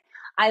music.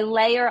 I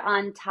layer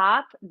on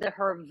top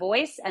her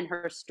voice and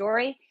her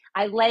story.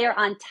 I layer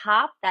on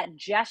top that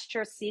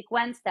gesture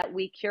sequence that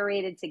we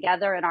curated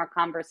together in our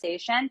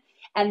conversation.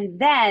 And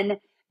then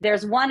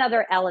there's one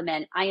other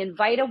element. I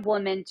invite a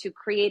woman to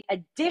create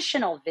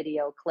additional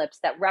video clips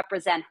that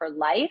represent her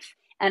life.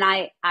 And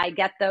I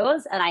get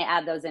those and I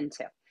add those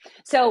into.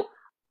 So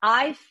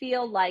I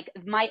feel like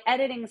my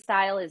editing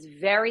style is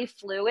very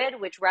fluid,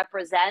 which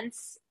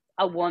represents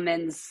a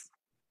woman's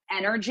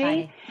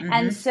energy.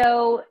 And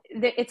so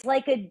it's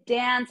like a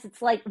dance.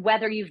 It's like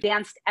whether you've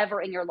danced ever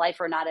in your life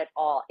or not at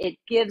all. It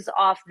gives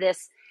off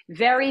this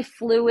very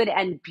fluid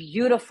and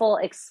beautiful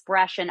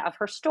expression of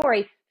her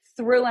story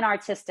through an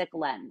artistic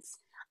lens.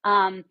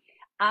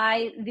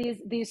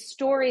 These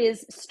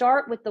stories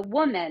start with the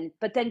woman,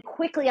 but then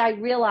quickly I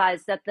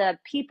realized that the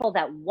people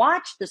that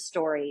watch the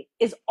story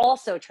is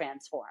also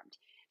transformed.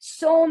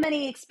 So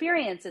many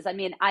experiences. I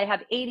mean, I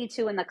have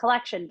 82 in the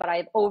collection, but I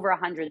have over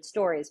 100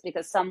 stories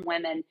because some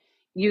women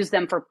use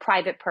them for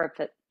private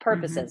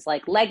purposes,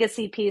 like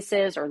legacy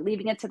pieces or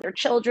leaving it to their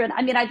children.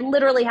 I mean, I've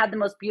literally had the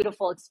most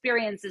beautiful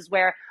experiences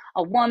where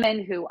a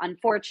woman who,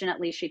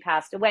 unfortunately, she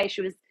passed away.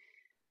 She was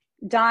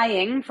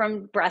dying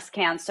from breast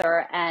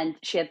cancer and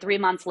she had 3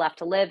 months left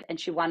to live and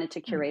she wanted to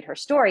curate her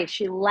story.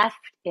 She left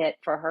it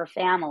for her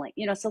family,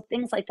 you know, so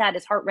things like that,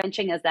 as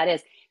heart-wrenching as that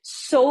is,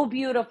 so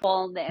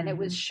beautiful. And it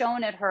was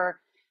shown at her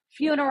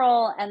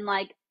funeral and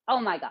like, oh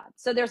my God.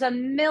 So there's a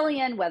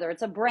million, whether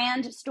it's a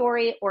brand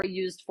story or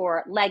used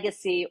for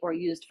legacy or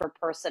used for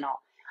personal.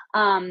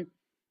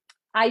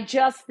 I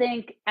just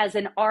think as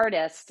an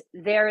artist,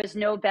 there is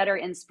no better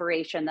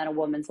inspiration than a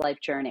woman's life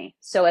journey.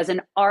 So as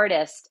an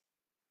artist,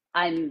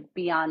 I'm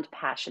beyond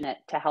passionate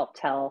to help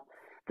tell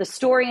the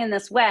story in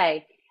this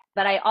way,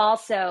 but I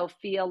also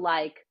feel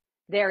like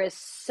there is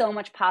so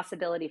much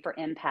possibility for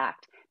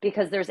impact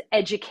because there's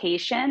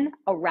education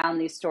around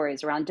these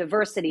stories, around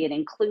diversity and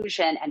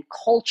inclusion and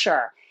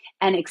culture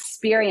and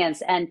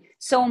experience, and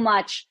so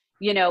much,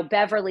 you know,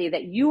 Beverly,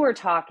 that you were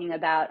talking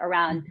about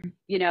around,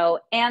 you know,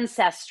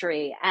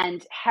 ancestry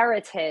and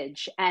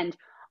heritage and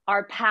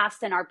our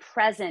past and our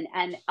present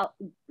and,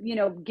 you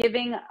know,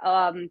 giving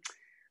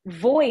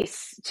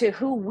voice to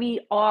who we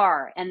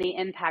are and the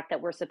impact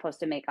that we're supposed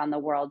to make on the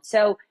world.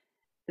 So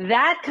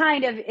that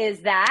kind of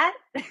is that.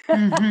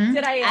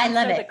 Did I answer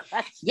love the it.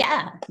 question?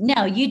 Yeah,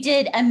 no, you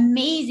did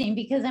amazing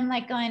because I'm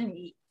like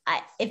going,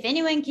 if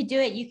anyone could do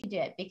it, you could do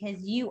it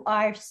because you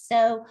are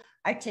so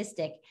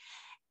artistic.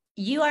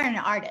 You are an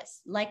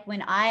artist. Like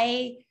when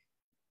I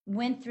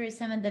went through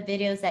some of the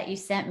videos that you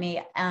sent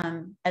me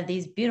of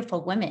these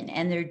beautiful women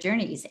and their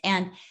journeys,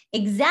 and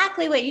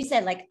exactly what you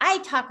said, like I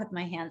talk with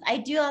my hands, I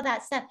do all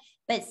that stuff,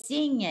 but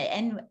seeing it,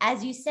 and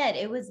as you said,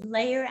 it was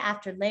layer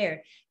after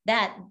layer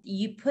that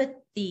you put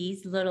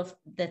these little,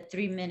 the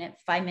 3-minute,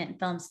 5-minute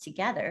films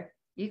together.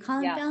 You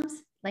call them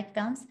films? Like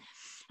films?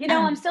 You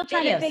know, I'm still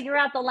trying to figure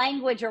out the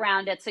language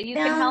around it. So you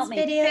can help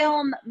me.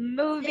 Film,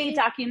 movie,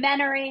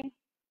 documentary.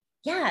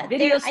 Yeah.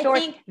 Video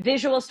story,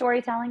 visual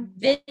storytelling.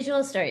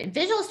 Visual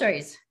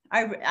stories.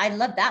 I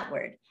love that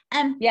word.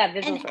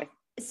 Visual stories.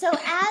 So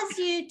as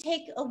you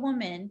take a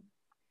woman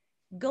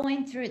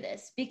going through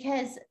this,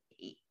 because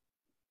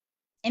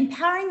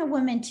empowering a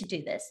woman to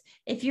do this,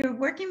 if you're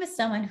working with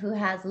someone who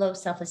has low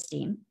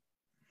self-esteem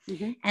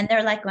and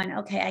they're like going,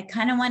 okay, I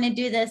kind of want to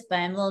do this, but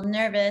I'm a little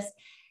nervous.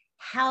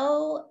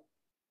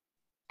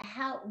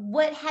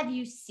 What have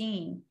you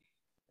seen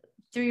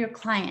through your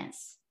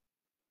clients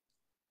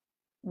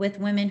with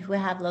women who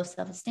have low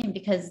self-esteem?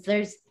 Because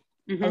there's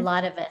a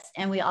lot of us,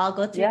 and we all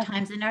go through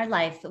times in our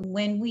life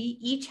when we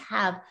each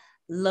have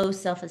low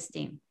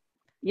self-esteem.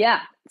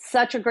 Yeah,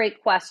 such a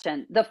great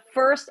question. The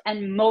first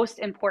and most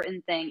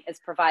important thing is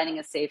providing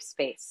a safe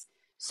space.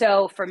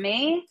 So for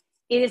me,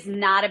 it is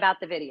not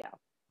about the video.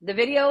 The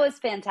video is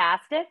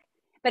fantastic,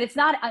 but it's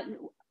not,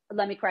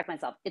 let me correct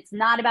myself. It's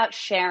not about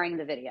sharing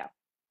the video.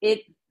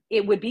 It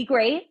would be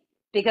great.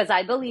 because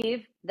I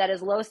believe that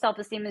as low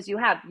self-esteem as you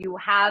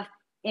have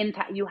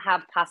impact, you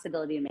have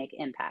possibility to make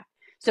impact.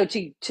 So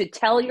to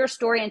tell your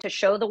story and to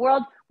show the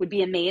world would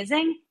be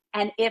amazing.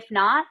 And if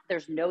not,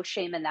 there's no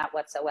shame in that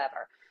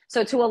whatsoever.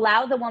 So to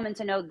allow the woman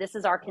to know this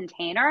is our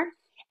container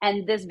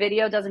and this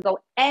video doesn't go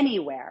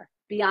anywhere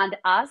beyond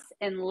us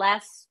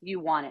unless you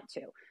want it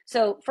to.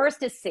 So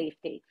first is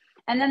safety.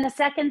 And then the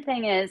second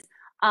thing is,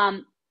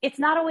 it's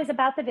not always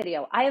about the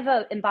video. I have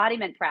an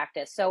embodiment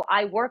practice. So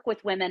I work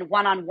with women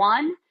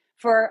one-on-one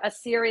for a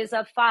series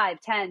of 5,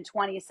 10,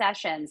 20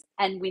 sessions,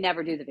 and we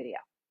never do the video.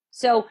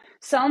 So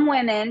some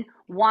women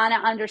want to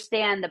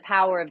understand the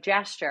power of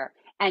gesture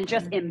and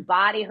just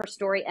embody her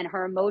story and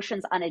her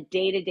emotions on a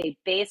day-to-day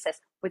basis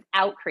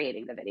without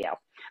creating the video.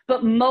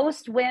 But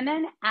most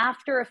women,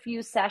 after a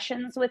few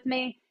sessions with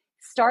me,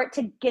 start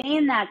to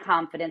gain that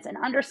confidence and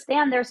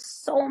understand there's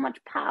so much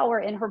power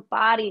in her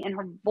body, in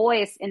her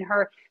voice, in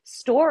her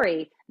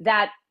story,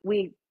 that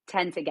we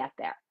tend to get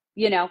there,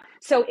 you know?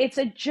 So it's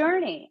a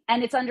journey,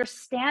 and it's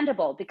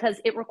understandable because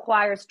it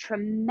requires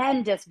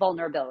tremendous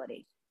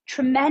vulnerability,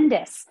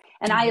 tremendous.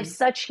 And I have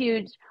such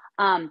huge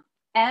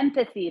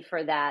empathy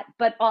for that,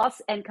 but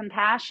also, and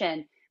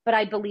compassion. But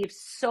I believe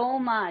so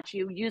much,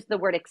 you use the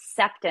word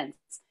acceptance,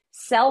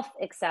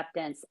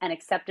 self-acceptance, and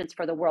acceptance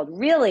for the world.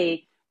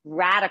 Really,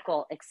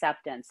 radical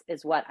acceptance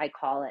is what I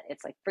call it.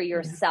 It's like for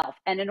yourself.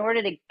 And in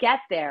order to get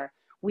there,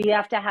 we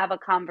have to have a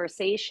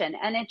conversation,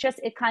 and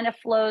it kind of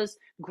flows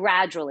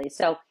gradually.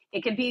 So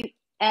it can be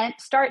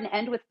start and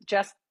end with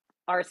just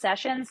our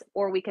sessions,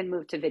 or we can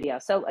move to video.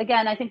 So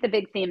again, I think the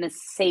big theme is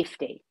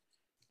safety,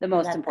 the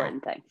most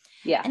important thing.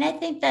 Yeah. And I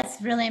think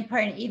that's really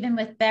important. Even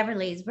with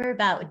Beverly's, we're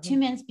about 2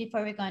 minutes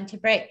before we go into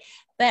break.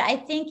 But I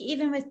think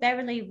even with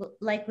Beverly,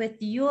 like with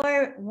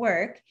your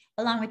work,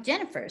 along with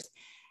Jennifer's,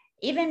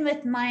 even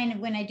with mine,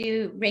 when I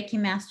do Reiki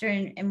Master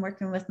and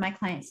working with my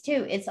clients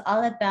too, it's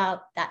all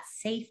about that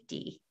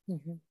safety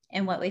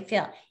and what we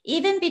feel.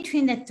 Even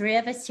between the three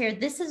of us here,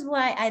 this is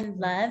why I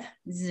love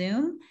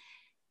Zoom,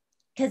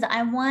 because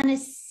I want to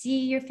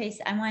see your face.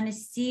 I want to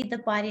see the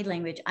body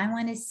language. I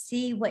want to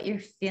see what you're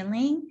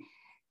feeling,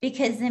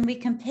 because then we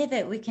can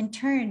pivot, we can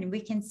turn,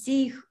 we can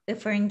see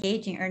if we're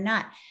engaging or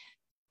not.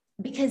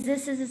 Because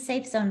this is a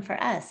safe zone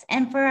for us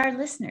and for our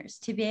listeners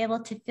to be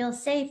able to feel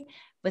safe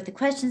with the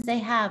questions they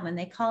have when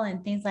they call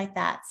in, things like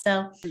that.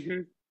 So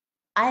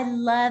I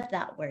love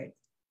that word.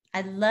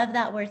 I love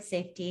that word,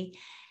 safety,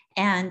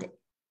 and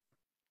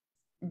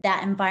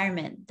that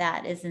environment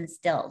that is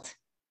instilled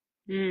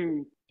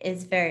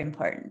is very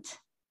important.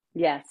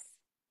 Yes.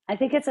 I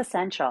think it's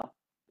essential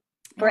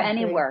for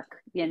any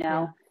work, you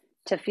know,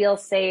 to feel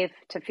safe,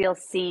 to feel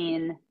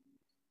seen,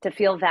 to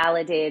feel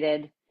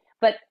validated.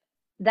 But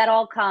that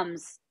all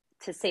comes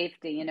to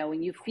safety. You know,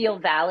 when you feel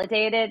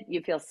validated,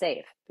 you feel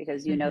safe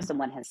because you know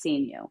someone has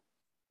seen you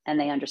and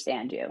they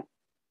understand you,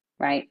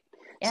 right?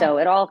 So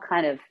it all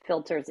kind of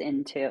filters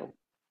into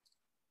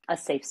a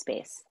safe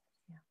space.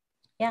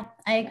 Yeah,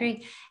 I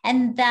agree.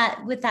 And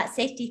that with that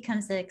safety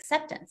comes the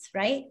acceptance,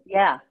 right?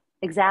 Yeah,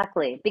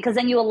 exactly. Because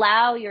then you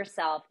allow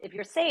yourself, if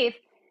you're safe,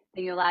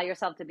 then you allow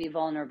yourself to be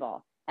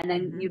vulnerable. And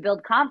then you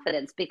build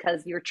confidence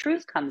because your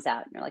truth comes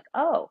out and you're like,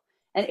 oh,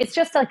 and it's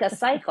just like a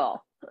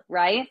cycle,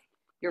 right?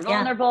 You're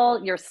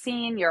vulnerable, you're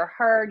seen, you're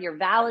heard, you're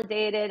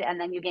validated, and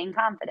then you gain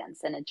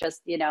confidence. And it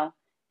just, you know,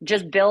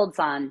 just builds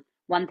on,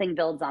 one thing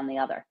builds on the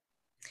other.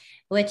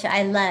 Which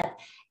I love.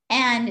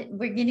 And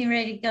we're getting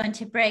ready to go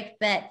into break,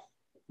 but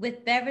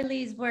with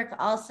Beverly's work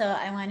also,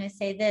 I want to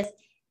say this,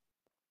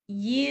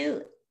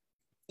 you're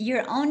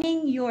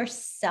owning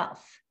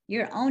yourself,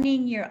 you're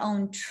owning your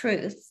own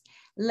truth,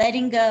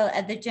 letting go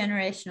of the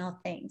generational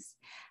things.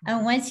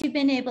 And once you've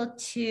been able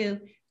to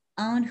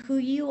own who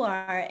you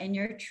are and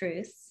your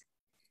truth,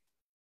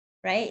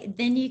 right,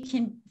 then you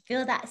can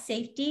feel that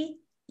safety.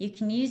 You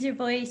can use your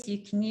voice,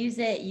 you can use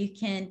it, you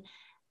can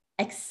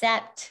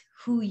accept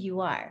who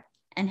you are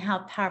and how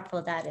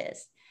powerful that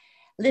is.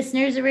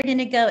 Listeners, we're going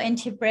to go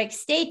into break.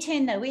 Stay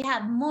tuned, though. We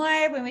have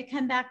more. When we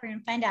come back, we're going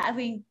to find out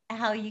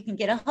how you can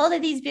get a hold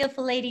of these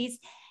beautiful ladies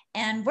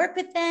and work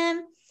with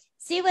them,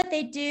 see what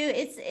they do.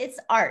 It's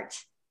art.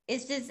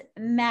 It's just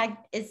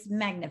it's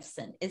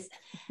magnificent.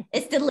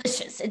 It's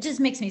delicious. It just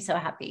makes me so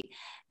happy.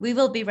 We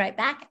will be right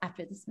back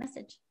after this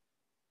message.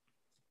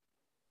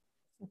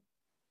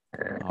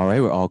 All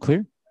right, we're all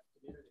clear.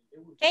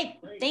 Okay,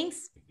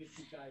 thanks.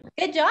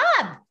 Good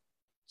job.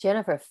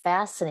 Jennifer,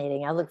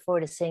 fascinating. I look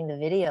forward to seeing the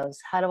videos.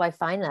 How do I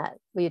find that?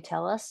 Will you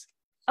tell us?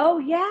 Oh,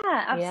 yeah,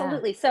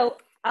 absolutely. Yeah. So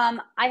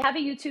I have a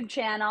YouTube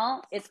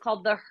channel. It's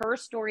called the Her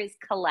Stories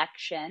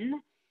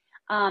Collection.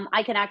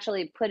 I can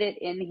actually put it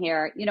in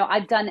here. You know,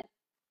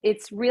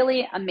 it's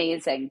really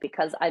amazing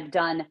because I've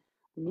done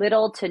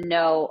little to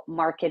no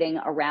marketing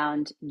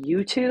around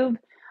YouTube,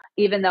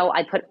 even though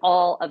I put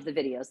all of the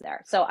videos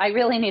there. So I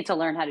really need to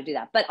learn how to do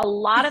that. But a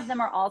lot of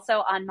them are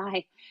also on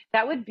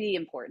that would be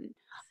important.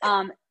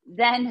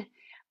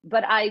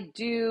 But I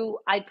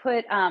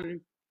put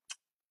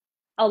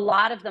a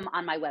lot of them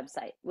on my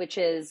website, which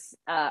is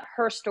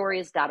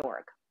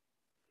herstories.org.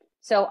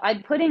 So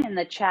I'm putting in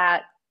the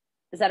chat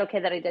Is that okay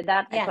that I did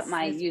that? Yes, I put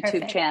my YouTube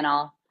perfect.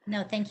 channel.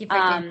 No, thank you for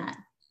doing that.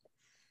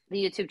 The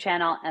YouTube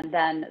channel, and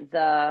then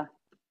the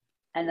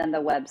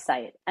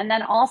website. And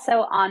then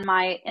also on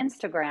my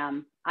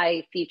Instagram,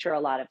 I feature a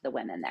lot of the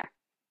women there,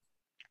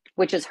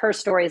 which is her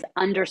stories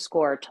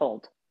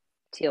 _told,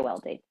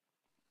 TOLD.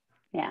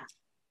 Yeah.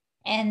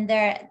 And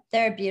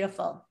they're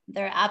beautiful.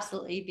 They're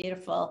absolutely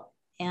beautiful.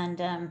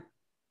 And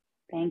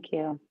thank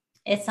you.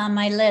 It's on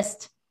my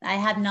list. I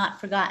have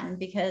not forgotten,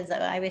 because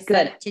I was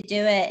set to do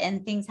it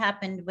and things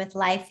happened with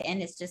life,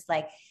 and it's just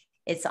like,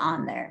 it's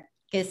on there.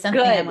 It's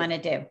something I want to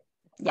do.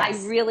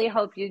 Yes. I really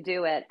hope you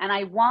do it. And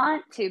I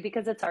want to,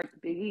 because it's art,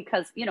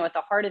 because, you know, at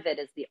the heart of it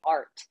is the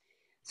art.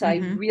 So I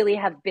really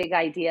have big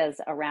ideas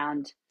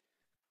around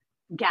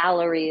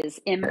galleries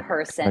in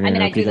person. I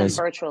mean, I do them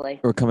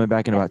virtually. We're coming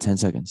back in about 10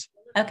 seconds.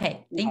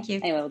 Okay. Thank you.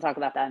 Anyway, we'll talk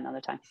about that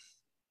another time.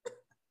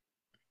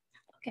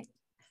 Okay.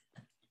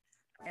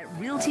 At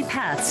Realty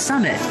Path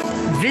Summit,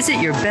 visit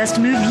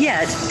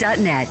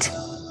yourbestmoveyet.net.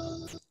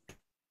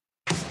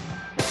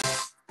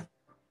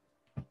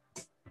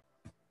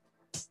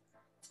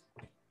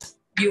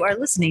 You are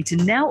listening to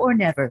Now or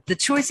Never. The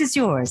choice is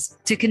yours.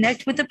 To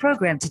connect with the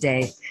program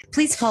today,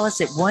 please call us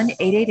at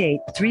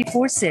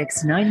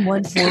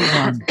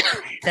 1-888-346-9141.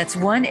 That's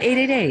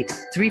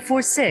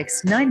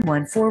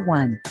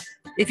 1-888-346-9141.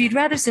 If you'd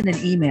rather send an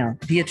email,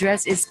 the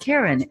address is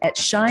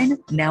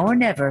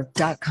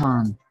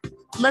Karen@shinenowornever.com.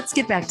 Let's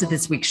get back to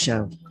this week's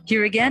show.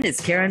 Here again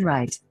is Karen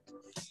Wright.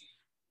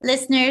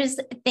 Listeners,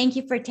 thank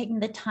you for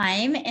taking the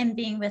time and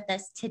being with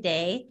us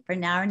today for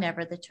Now or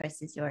Never. The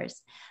choice is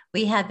yours.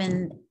 We have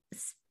been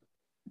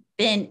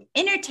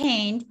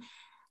entertained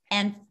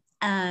and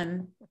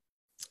how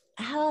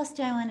else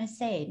do I want to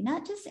say?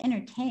 Not just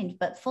entertained,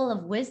 but full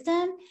of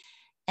wisdom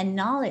and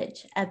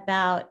knowledge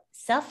about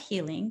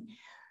self-healing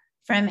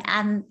from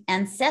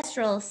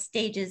ancestral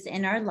stages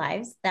in our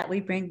lives that we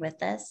bring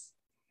with us,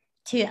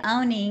 to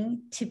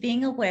owning, to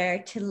being aware,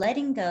 to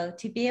letting go,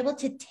 to be able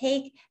to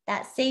take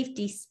that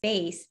safety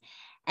space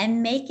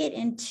and make it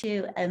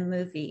into a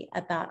movie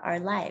about our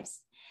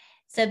lives.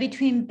 So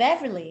between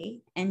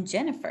Beverly and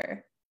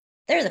Jennifer,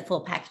 they're the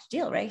full package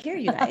deal right here,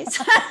 you guys.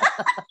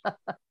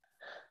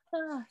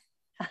 They're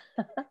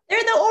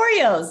the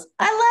Oreos.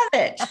 I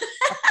love it.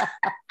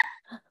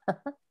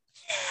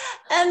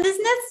 And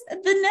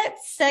the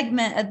next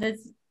segment of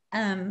this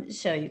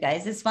show, you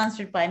guys, is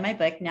sponsored by my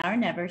book, Now or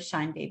Never,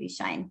 Shine Baby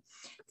Shine.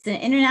 It's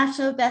an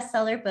international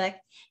bestseller book.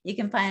 You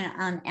can find it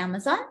on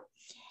Amazon,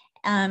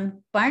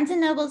 Barnes &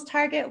 Noble's,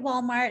 Target,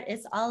 Walmart.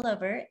 It's all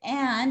over.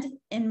 And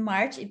in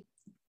March,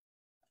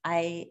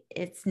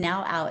 it's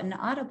now out in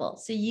Audible.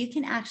 So you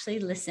can actually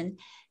listen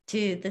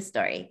to the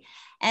story.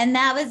 And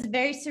that was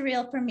very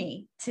surreal for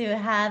me to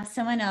have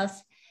someone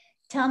else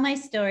tell my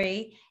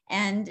story.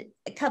 And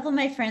a couple of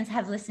my friends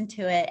have listened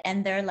to it,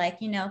 and they're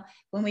like, you know,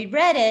 when we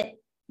read it,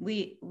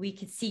 we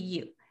could see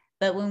you.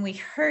 But when we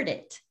heard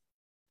it,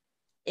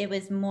 it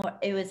was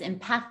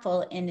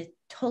impactful in a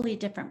totally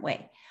different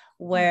way,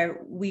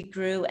 where we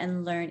grew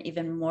and learned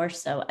even more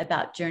so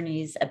about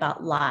journeys,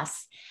 about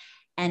loss,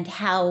 and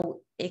how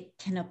it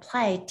can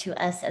apply to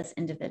us as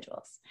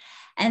individuals.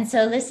 And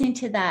so listening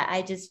to that,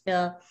 I just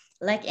feel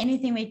like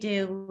anything we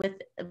do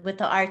with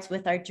the arts,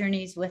 with our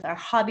journeys, with our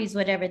hobbies,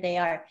 whatever they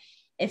are,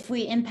 if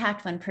we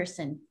impact one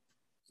person,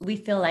 we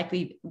feel like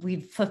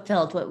we've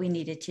fulfilled what we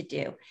needed to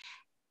do.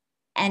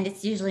 And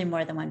it's usually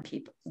more than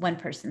one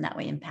person that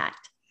we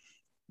impact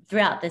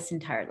throughout this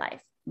entire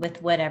life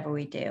with whatever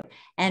we do.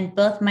 And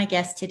both my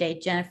guests today,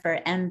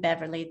 Jennifer and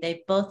Beverly,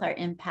 they both are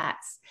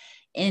impacts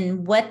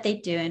in what they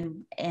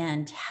do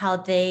and how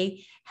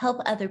they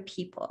help other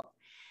people.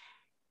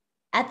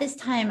 At this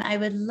time, I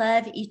would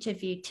love each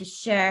of you to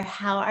share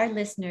how our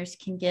listeners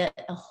can get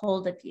a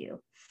hold of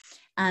you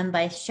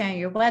by sharing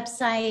your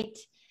website,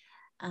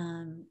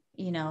 an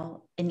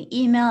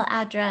email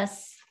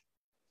address,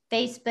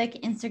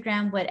 Facebook,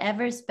 Instagram,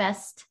 whatever's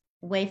best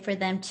way for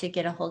them to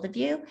get a hold of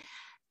you.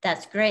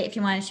 That's great. If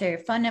you want to share your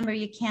phone number,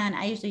 you can.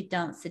 I usually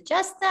don't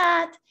suggest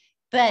that,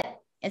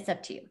 but it's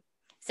up to you.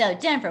 So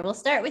Jennifer, we'll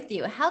start with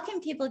you. How can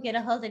people get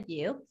a hold of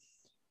you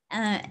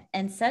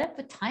and set up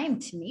a time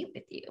to meet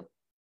with you?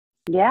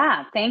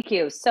 Yeah, thank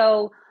you.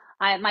 So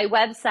my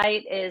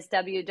website is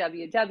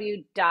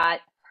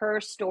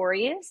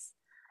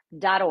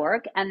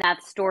www.herstories.org, and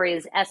that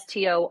stories,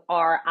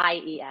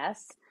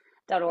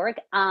 STORIES.org.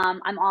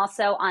 I'm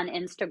also on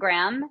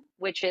Instagram,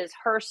 which is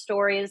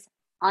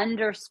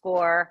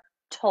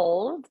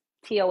herstories_told,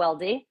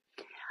 TOLD.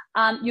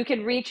 You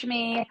can reach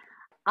me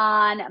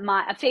on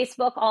my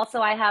Facebook. Also,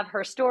 I have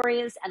Her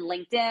Stories, and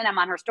LinkedIn. I'm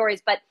on Her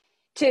Stories. But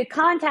to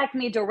contact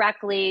me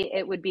directly,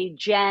 it would be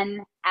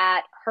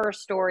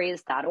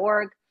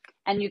jen@herstories.org.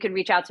 And you can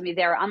reach out to me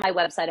there. On my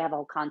website, I have a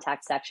whole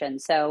contact section.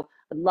 So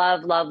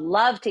I'd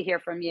love to hear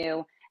from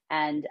you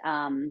and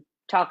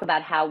talk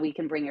about how we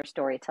can bring your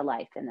story to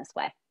life in this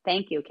way.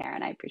 Thank you,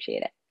 Karen. I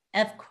appreciate it.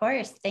 Of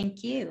course.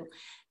 Thank you.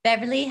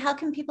 Beverly, how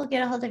can people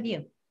get a hold of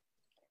you?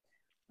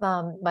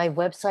 My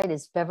website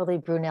is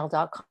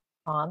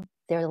beverlybrunelle.com.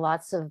 there are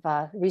lots of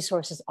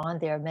resources on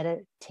there,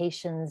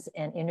 meditations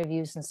and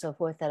interviews and so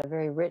forth that are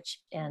very rich.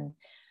 And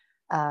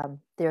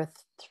there are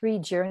 3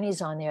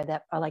 journeys on there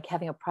that are like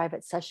having a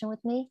private session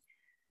with me.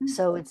 Mm-hmm.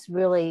 So it's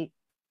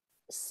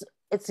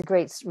a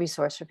great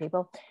resource for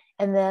people.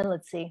 And then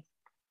let's see,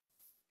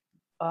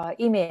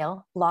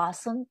 email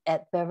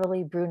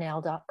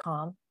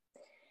blossom@beverlybrunelle.com.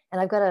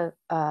 And I've got a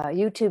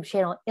YouTube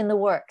channel in the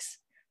works.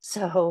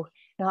 So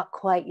not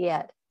quite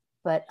yet,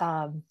 but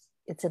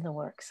it's in the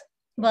works.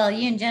 Well,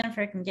 you and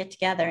Jennifer can get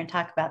together and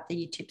talk about the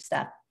YouTube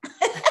stuff.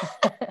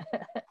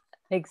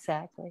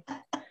 Exactly.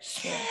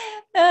 Yeah.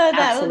 Oh,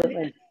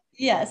 absolutely.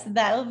 Yes,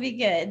 that will be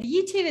good.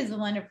 YouTube is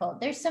wonderful.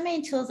 There's so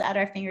many tools at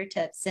our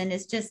fingertips, and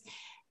it's just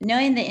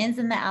knowing the ins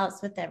and the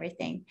outs with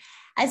everything.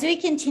 As we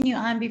continue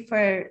on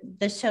before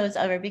the show is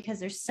over, because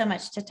there's so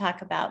much to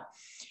talk about.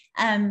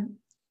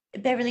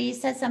 Beverly, you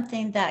said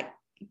something that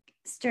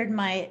stirred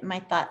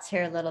my thoughts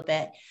here a little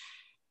bit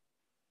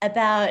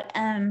about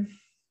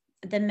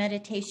the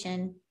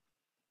meditation,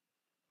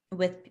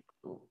 with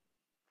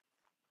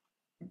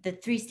the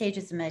 3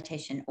 stages of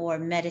meditation, or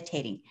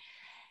meditating.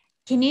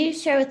 Can you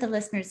share with the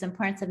listeners the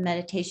importance of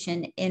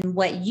meditation in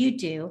what you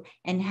do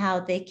and how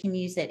they can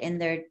use it in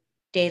their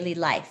daily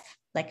life,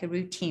 like a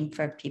routine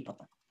for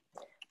people?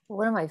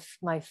 One of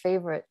my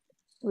favorite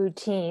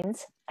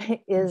routines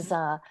is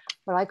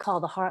what I call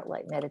the heart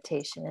light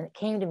meditation. And it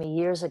came to me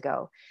years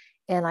ago.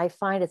 And I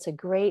find it's a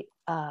great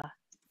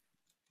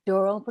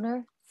door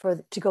opener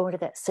to go into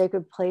that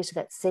sacred place,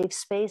 that safe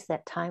space,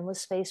 that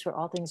timeless space where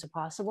all things are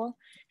possible,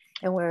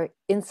 and where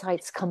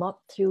insights come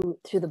up through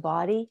the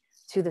body,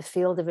 through the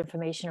field of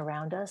information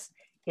around us.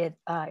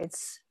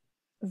 It's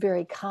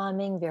very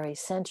calming, very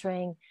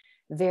centering,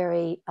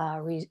 very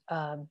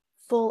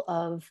full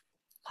of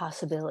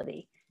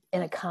possibility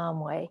in a calm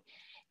way.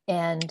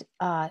 And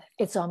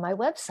it's on my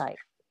website.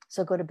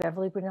 So go to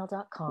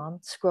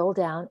beverlybrunelle.com, scroll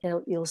down,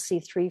 and you'll see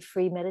 3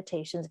 free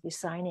meditations if you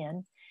sign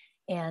in.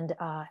 And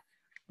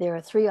there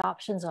are 3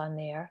 options on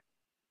there.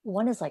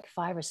 One is like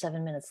 5 or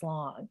 7 minutes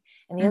long,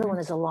 and the other one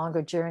is a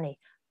longer journey.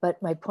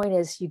 But my point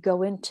is, you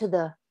go into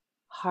the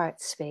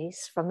heart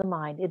space, from the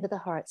mind into the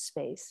heart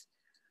space,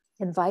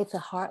 invite the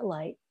heart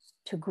light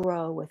to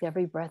grow with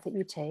every breath that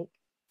you take.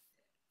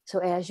 So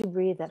as you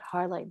breathe, that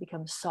heart light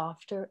becomes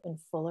softer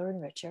and fuller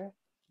and richer.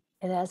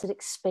 And as it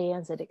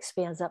expands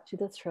up through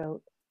the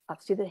throat,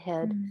 up through the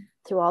head,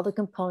 through all the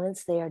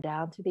components there,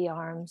 down through the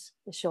arms,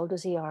 the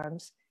shoulders, the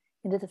arms,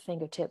 into the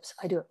fingertips.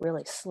 I do it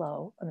really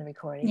slow on the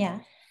recording. Yeah.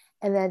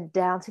 And then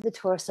down through the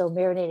torso,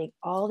 marinating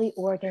all the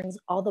organs,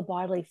 all the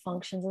bodily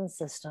functions and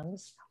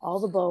systems, all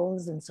the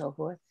bones and so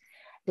forth,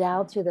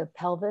 down through the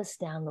pelvis,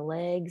 down the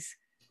legs,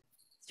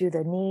 through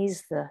the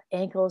knees, the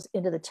ankles,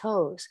 into the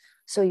toes.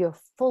 So you're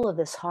full of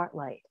this heart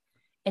light.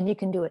 And you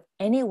can do it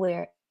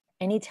anywhere,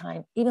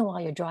 anytime, even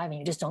while you're driving.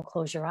 You just don't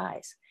close your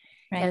eyes.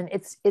 Right. And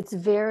it's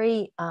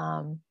very,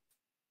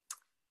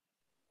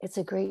 it's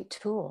a great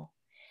tool.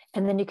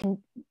 And then you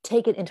can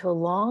take it into a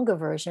longer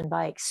version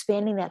by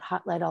expanding that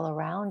hot light all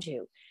around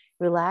you,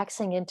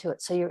 relaxing into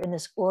it so you're in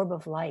this orb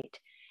of light.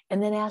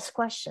 And then ask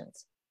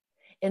questions.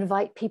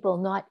 Invite people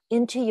not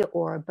into your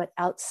orb, but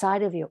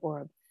outside of your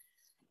orb.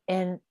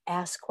 And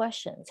ask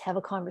questions, have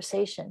a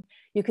conversation.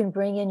 You can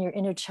bring in your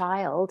inner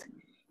child.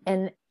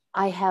 And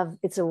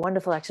it's a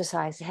wonderful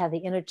exercise to have the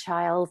inner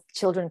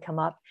children come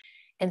up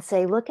and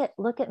say, look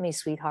at me,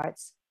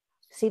 sweethearts.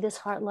 See this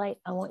heart light?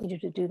 I want you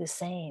to do the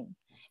same.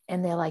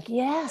 And they're like,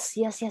 yes,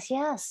 yes, yes,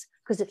 yes,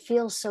 because it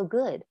feels so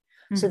good.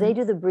 Mm-hmm. So they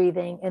do the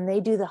breathing and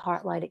they do the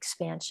heart light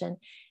expansion,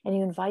 and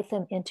you invite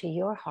them into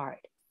your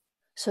heart.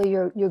 So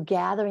you're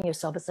gathering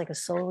yourself. It's like a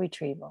soul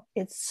retrieval.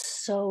 It's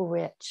so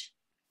rich.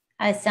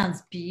 It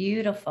sounds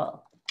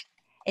beautiful.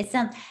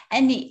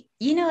 And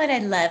you know what I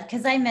love?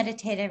 Because I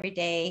meditate every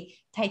day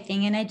type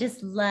thing, and I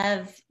just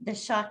love the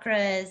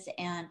chakras,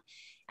 and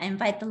I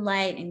invite the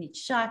light in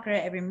each chakra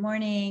every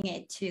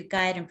morning to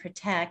guide and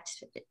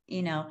protect.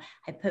 I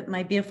put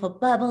my beautiful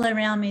bubble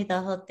around me,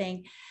 the whole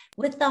thing.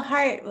 With the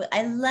heart,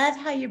 I love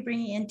how you're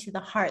bringing into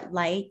the heart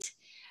light.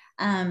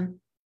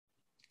 And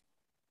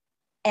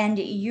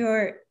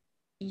you're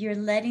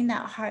letting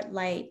that heart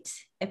light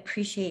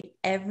appreciate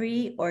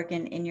every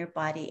organ in your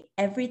body,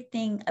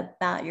 everything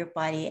about your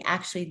body,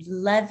 actually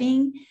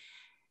loving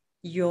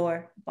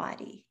your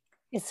body.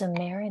 It's a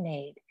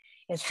marinade.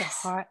 It's a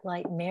heart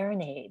light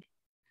marinade.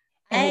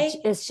 And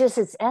it's just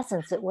its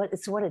essence.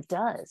 It's what it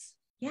does.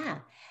 Yeah.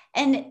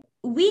 And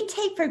we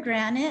take for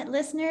granted,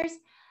 listeners,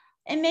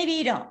 and maybe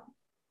you don't,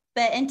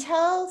 but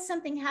until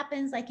something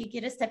happens, like you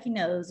get a stuffy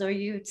nose or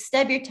you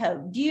stub your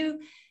toe, do you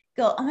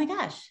go, oh my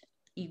gosh,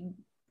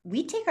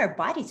 we take our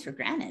bodies for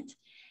granted.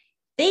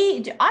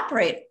 They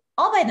operate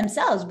all by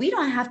themselves. We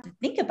don't have to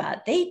think about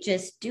it. They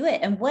just do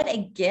it. And what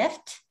a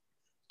gift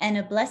and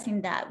a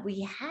blessing that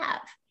we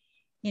have.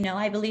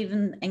 I believe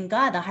in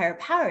God, the higher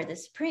power, the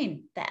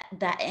supreme,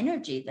 that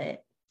energy, the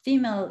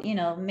female,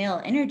 male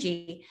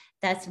energy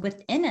that's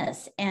within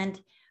us. And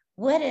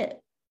what a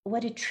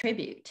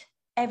tribute.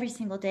 Every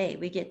single day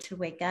we get to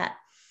wake up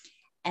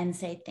and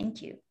say,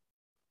 thank you.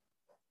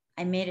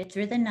 I made it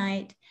through the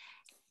night.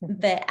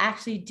 but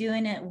actually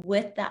doing it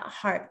with that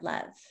heart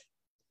love.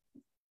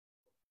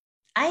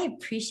 I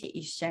appreciate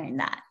you sharing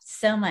that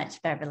so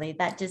much, Beverly.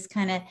 That just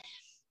kind of,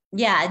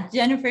 yeah,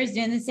 Jennifer's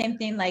doing the same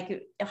thing,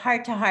 like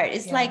heart to heart.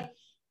 It's like,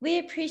 we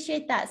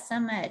appreciate that so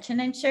much.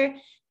 And I'm sure,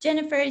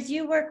 Jennifer, as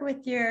you work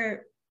with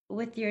your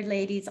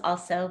ladies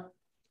also,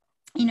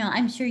 you know,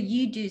 I'm sure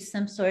you do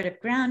some sort of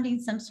grounding,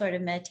 some sort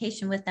of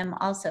meditation with them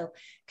also.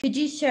 Could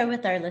you share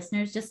with our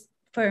listeners just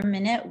for a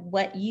minute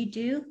what you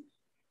do?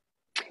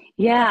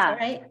 Yeah. All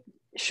right.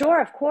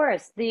 Sure, of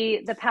course.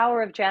 The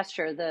power of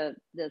gesture, the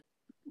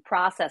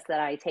process that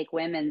I take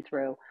women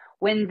through,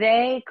 when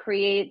they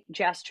create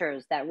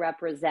gestures that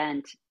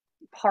represent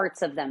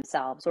parts of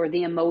themselves or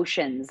the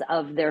emotions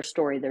of their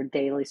story, their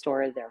daily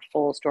story, their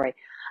full story,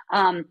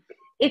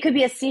 it could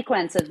be a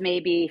sequence of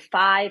maybe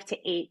 5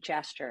 to 8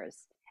 gestures.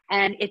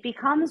 And it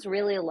becomes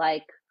really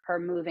like her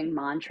moving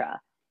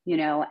mantra, you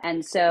know?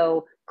 And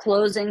so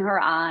closing her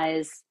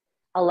eyes,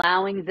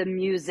 allowing the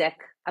music.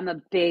 I'm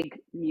a big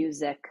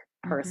music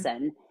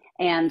person.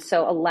 And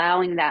so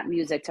allowing that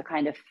music to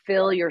kind of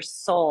fill your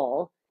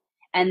soul,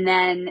 and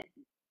then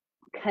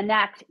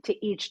connect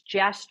to each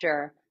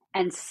gesture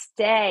and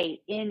stay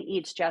in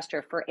each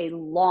gesture for a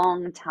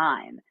long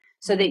time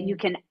so that you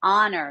can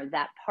honor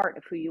that part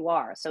of who you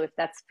are. So if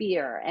that's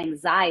fear,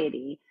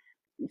 anxiety,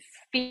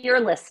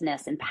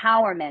 fearlessness,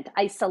 empowerment,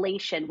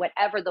 isolation,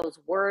 whatever those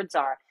words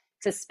are,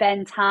 to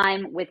spend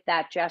time with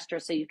that gesture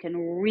so you can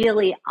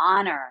really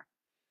honor,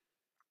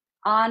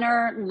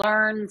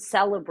 learn,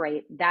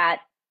 celebrate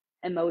that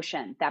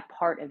emotion, that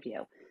part of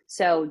you.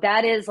 So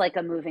that is like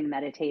a moving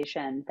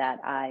meditation that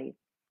I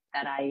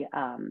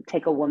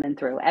take a woman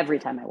through every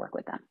time I work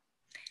with them.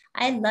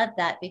 I love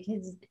that,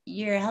 because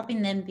you're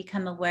helping them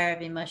become aware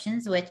of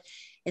emotions, which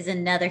is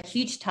another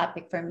huge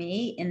topic for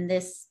me in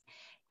this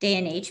day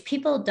and age.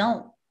 People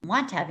don't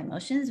want to have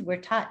emotions.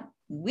 I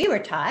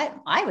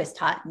was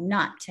taught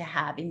not to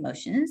have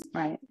emotions.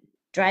 Right.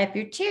 Dry up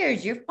your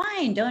tears. You're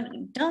fine.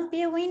 Don't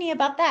be a weenie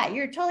about that.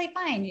 You're totally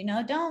fine. You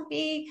know, don't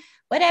be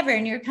whatever.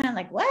 And you're kind of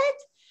like, what?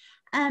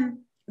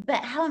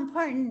 But how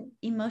important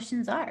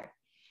emotions are,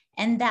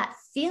 and that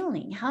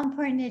feeling, how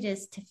important it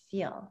is to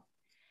feel.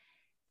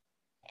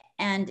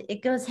 And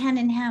it goes hand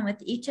in hand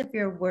with each of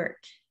your work.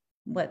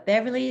 What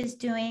Beverly is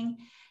doing,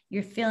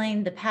 you're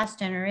feeling the past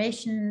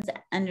generations,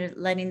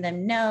 letting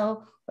them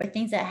know, or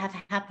things that have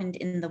happened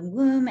in the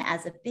womb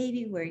as a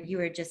baby where you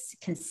were just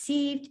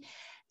conceived,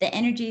 the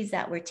energies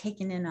that were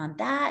taken in on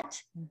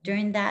that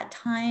during that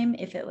time,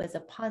 if it was a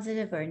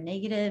positive or a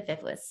negative, if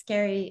it was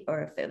scary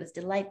or if it was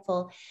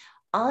delightful,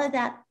 all of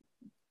that,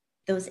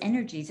 those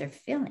energies are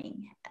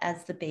feeling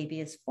as the baby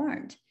is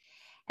formed.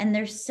 And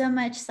there's so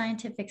much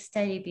scientific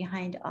study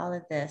behind all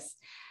of this.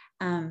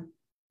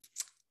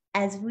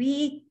 As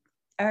we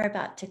are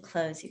about to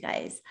close, you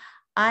guys,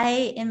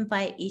 I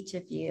invite each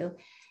of you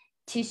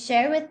to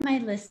share with my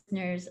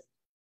listeners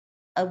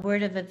a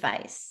word of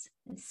advice,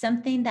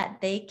 something that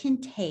they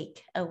can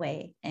take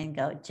away and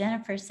go,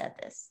 Jennifer said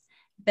this,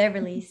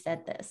 Beverly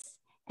said this,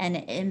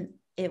 and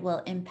it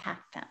will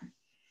impact them.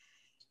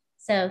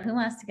 So who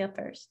wants to go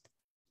first?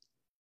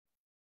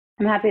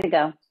 I'm happy to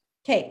go.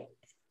 Okay.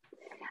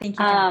 Thank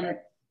you,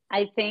 Jennifer.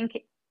 I think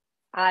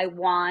I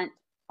want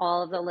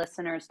all of the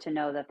listeners to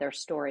know that their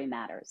story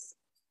matters.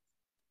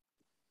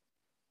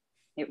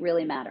 It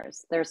really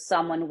matters. There's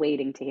someone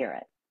waiting to hear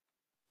it.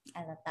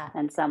 I love that.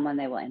 And someone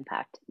they will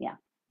impact. Yeah.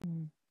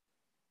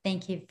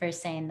 Thank you for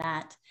saying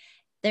that.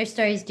 Their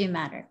stories do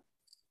matter.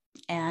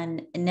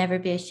 And never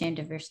be ashamed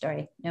of your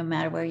story, no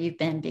matter where you've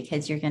been,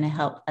 because you're going to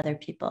help other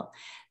people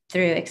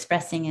through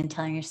expressing and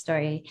telling your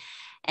story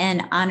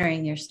and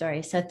honoring your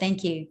story. So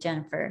thank you,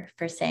 Jennifer,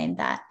 for saying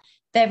that.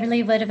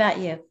 Beverly, what about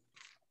you?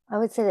 I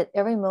would say that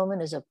every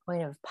moment is a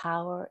point of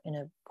power and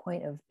a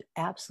point of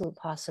absolute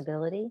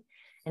possibility.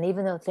 And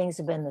even though things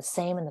have been the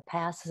same in the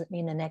past, doesn't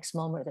mean the next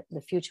moment, that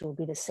the future will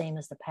be the same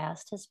as the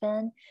past has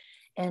been.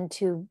 And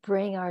to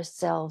bring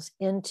ourselves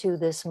into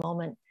this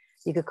moment,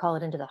 you could call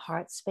it into the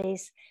heart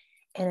space,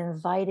 and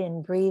invite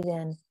in, breathe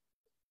in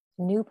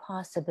new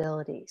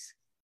possibilities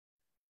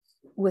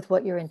with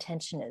what your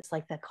intention is,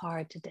 like the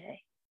card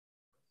today.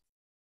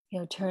 You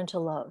know, turn to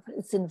love.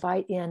 It's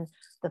invite in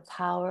the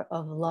power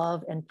of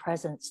love and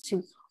presence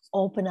to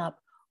open up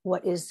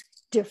what is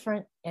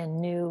different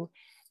and new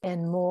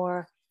and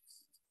more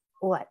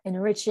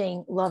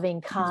enriching,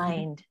 loving,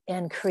 kind,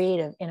 and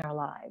creative in our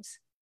lives.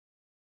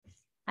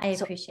 I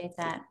appreciate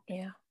that.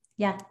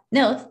 Yeah.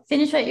 No,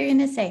 finish what you're going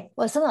to say.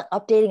 Well, it's not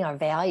updating our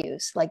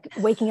values, like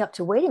waking up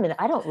to, wait a minute,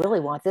 I don't really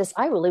want this.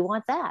 I really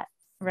want that.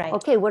 Right.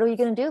 Okay, what are we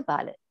going to do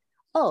about it?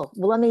 Oh,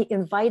 well, let me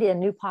invite in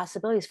new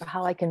possibilities for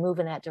how I can move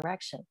in that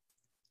direction.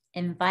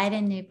 Invite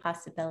in new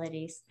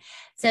possibilities.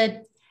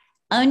 So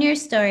own your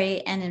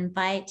story and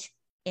invite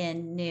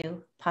in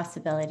new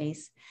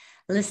possibilities.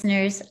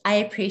 Listeners, I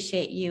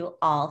appreciate you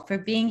all for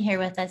being here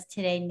with us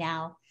today.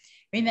 Now,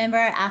 remember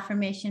our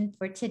affirmation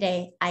for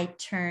today: I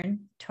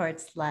turn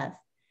towards love.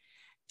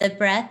 The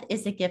breath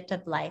is a gift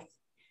of life.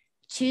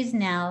 Choose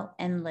now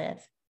and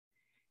live.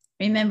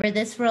 Remember,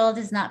 this world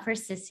is not for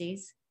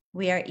sissies.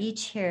 We are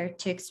each here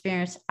to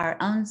experience our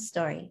own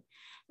story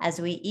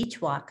as we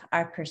each walk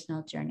our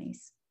personal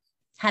journeys.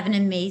 Have an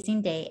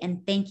amazing day,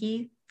 and thank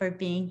you for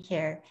being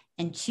here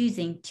and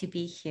choosing to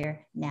be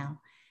here now.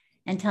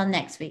 Until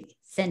next week,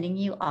 sending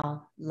you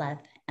all love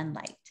and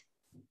light.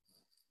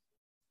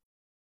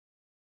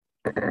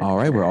 All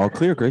right, we're all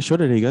clear. Great show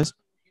today, guys.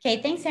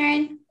 Okay, thanks,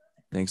 Erin.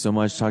 Thanks so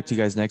much. Talk to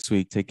you guys next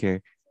week. Take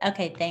care.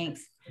 Okay,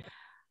 thanks.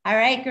 All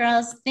right,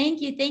 girls. Thank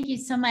you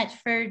so much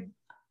for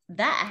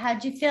that.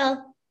 How'd you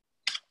feel?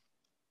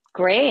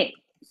 Great.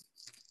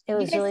 It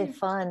was really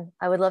fun.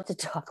 I would love to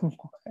talk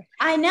more.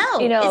 I know.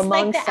 It's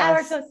like the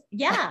hour goes.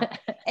 Yeah,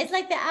 it's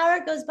like the hour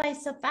goes by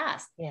so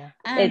fast. Yeah,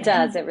 it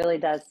does. It really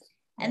does.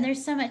 And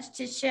there's so much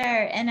to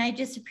share. And I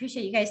just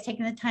appreciate you guys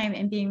taking the time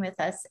and being with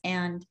us.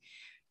 And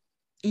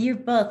you're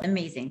both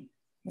amazing.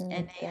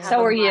 And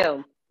so are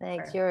you.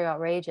 Thanks. You're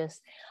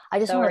outrageous. I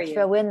just want to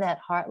throw in that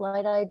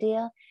Heartlight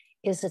idea.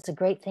 It's a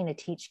great thing to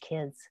teach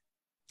kids.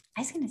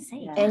 I was going to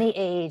say any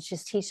age,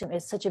 just teach them.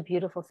 It's such a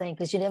beautiful thing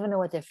because you never know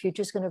what their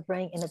future is going to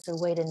bring, and it's a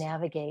way to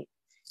navigate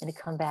and to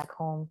come back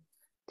home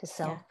to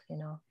self. You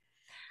know,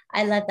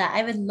 I love that.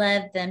 I would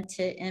love them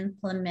to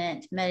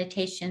implement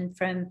meditation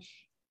from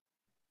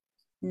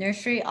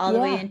nursery all the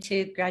way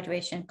into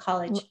graduation,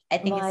 college. I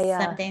think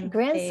it's something.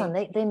 Grandson,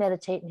 they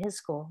meditate in his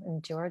school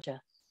in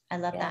Georgia. I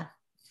love that.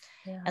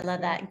 Yeah, I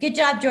love that. Good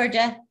job,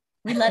 Georgia.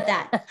 We love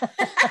that.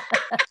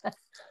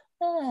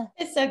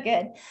 It's so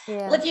good.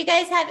 Yeah. Well, if you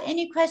guys have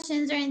any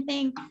questions or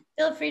anything,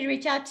 feel free to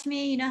reach out to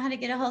me. You know how to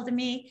get a hold of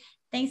me.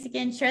 Thanks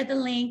again. Share the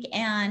link,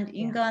 and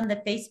you can go on the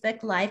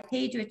Facebook Live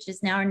page, which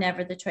is Now or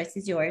Never. The choice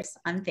is yours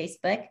on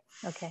Facebook.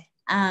 Okay.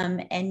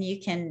 And you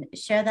can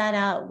share that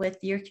out with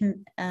your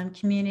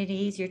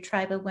communities, your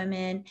tribe of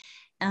women.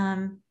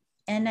 And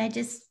I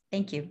just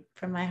thank you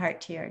from my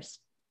heart to yours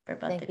for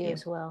both of you. Thank you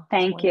as well.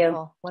 Thank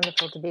you.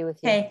 Wonderful to be with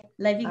you. Okay.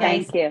 Love you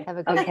guys. Thank you. Have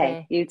a good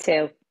day. You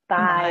too. Bye.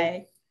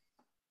 Bye.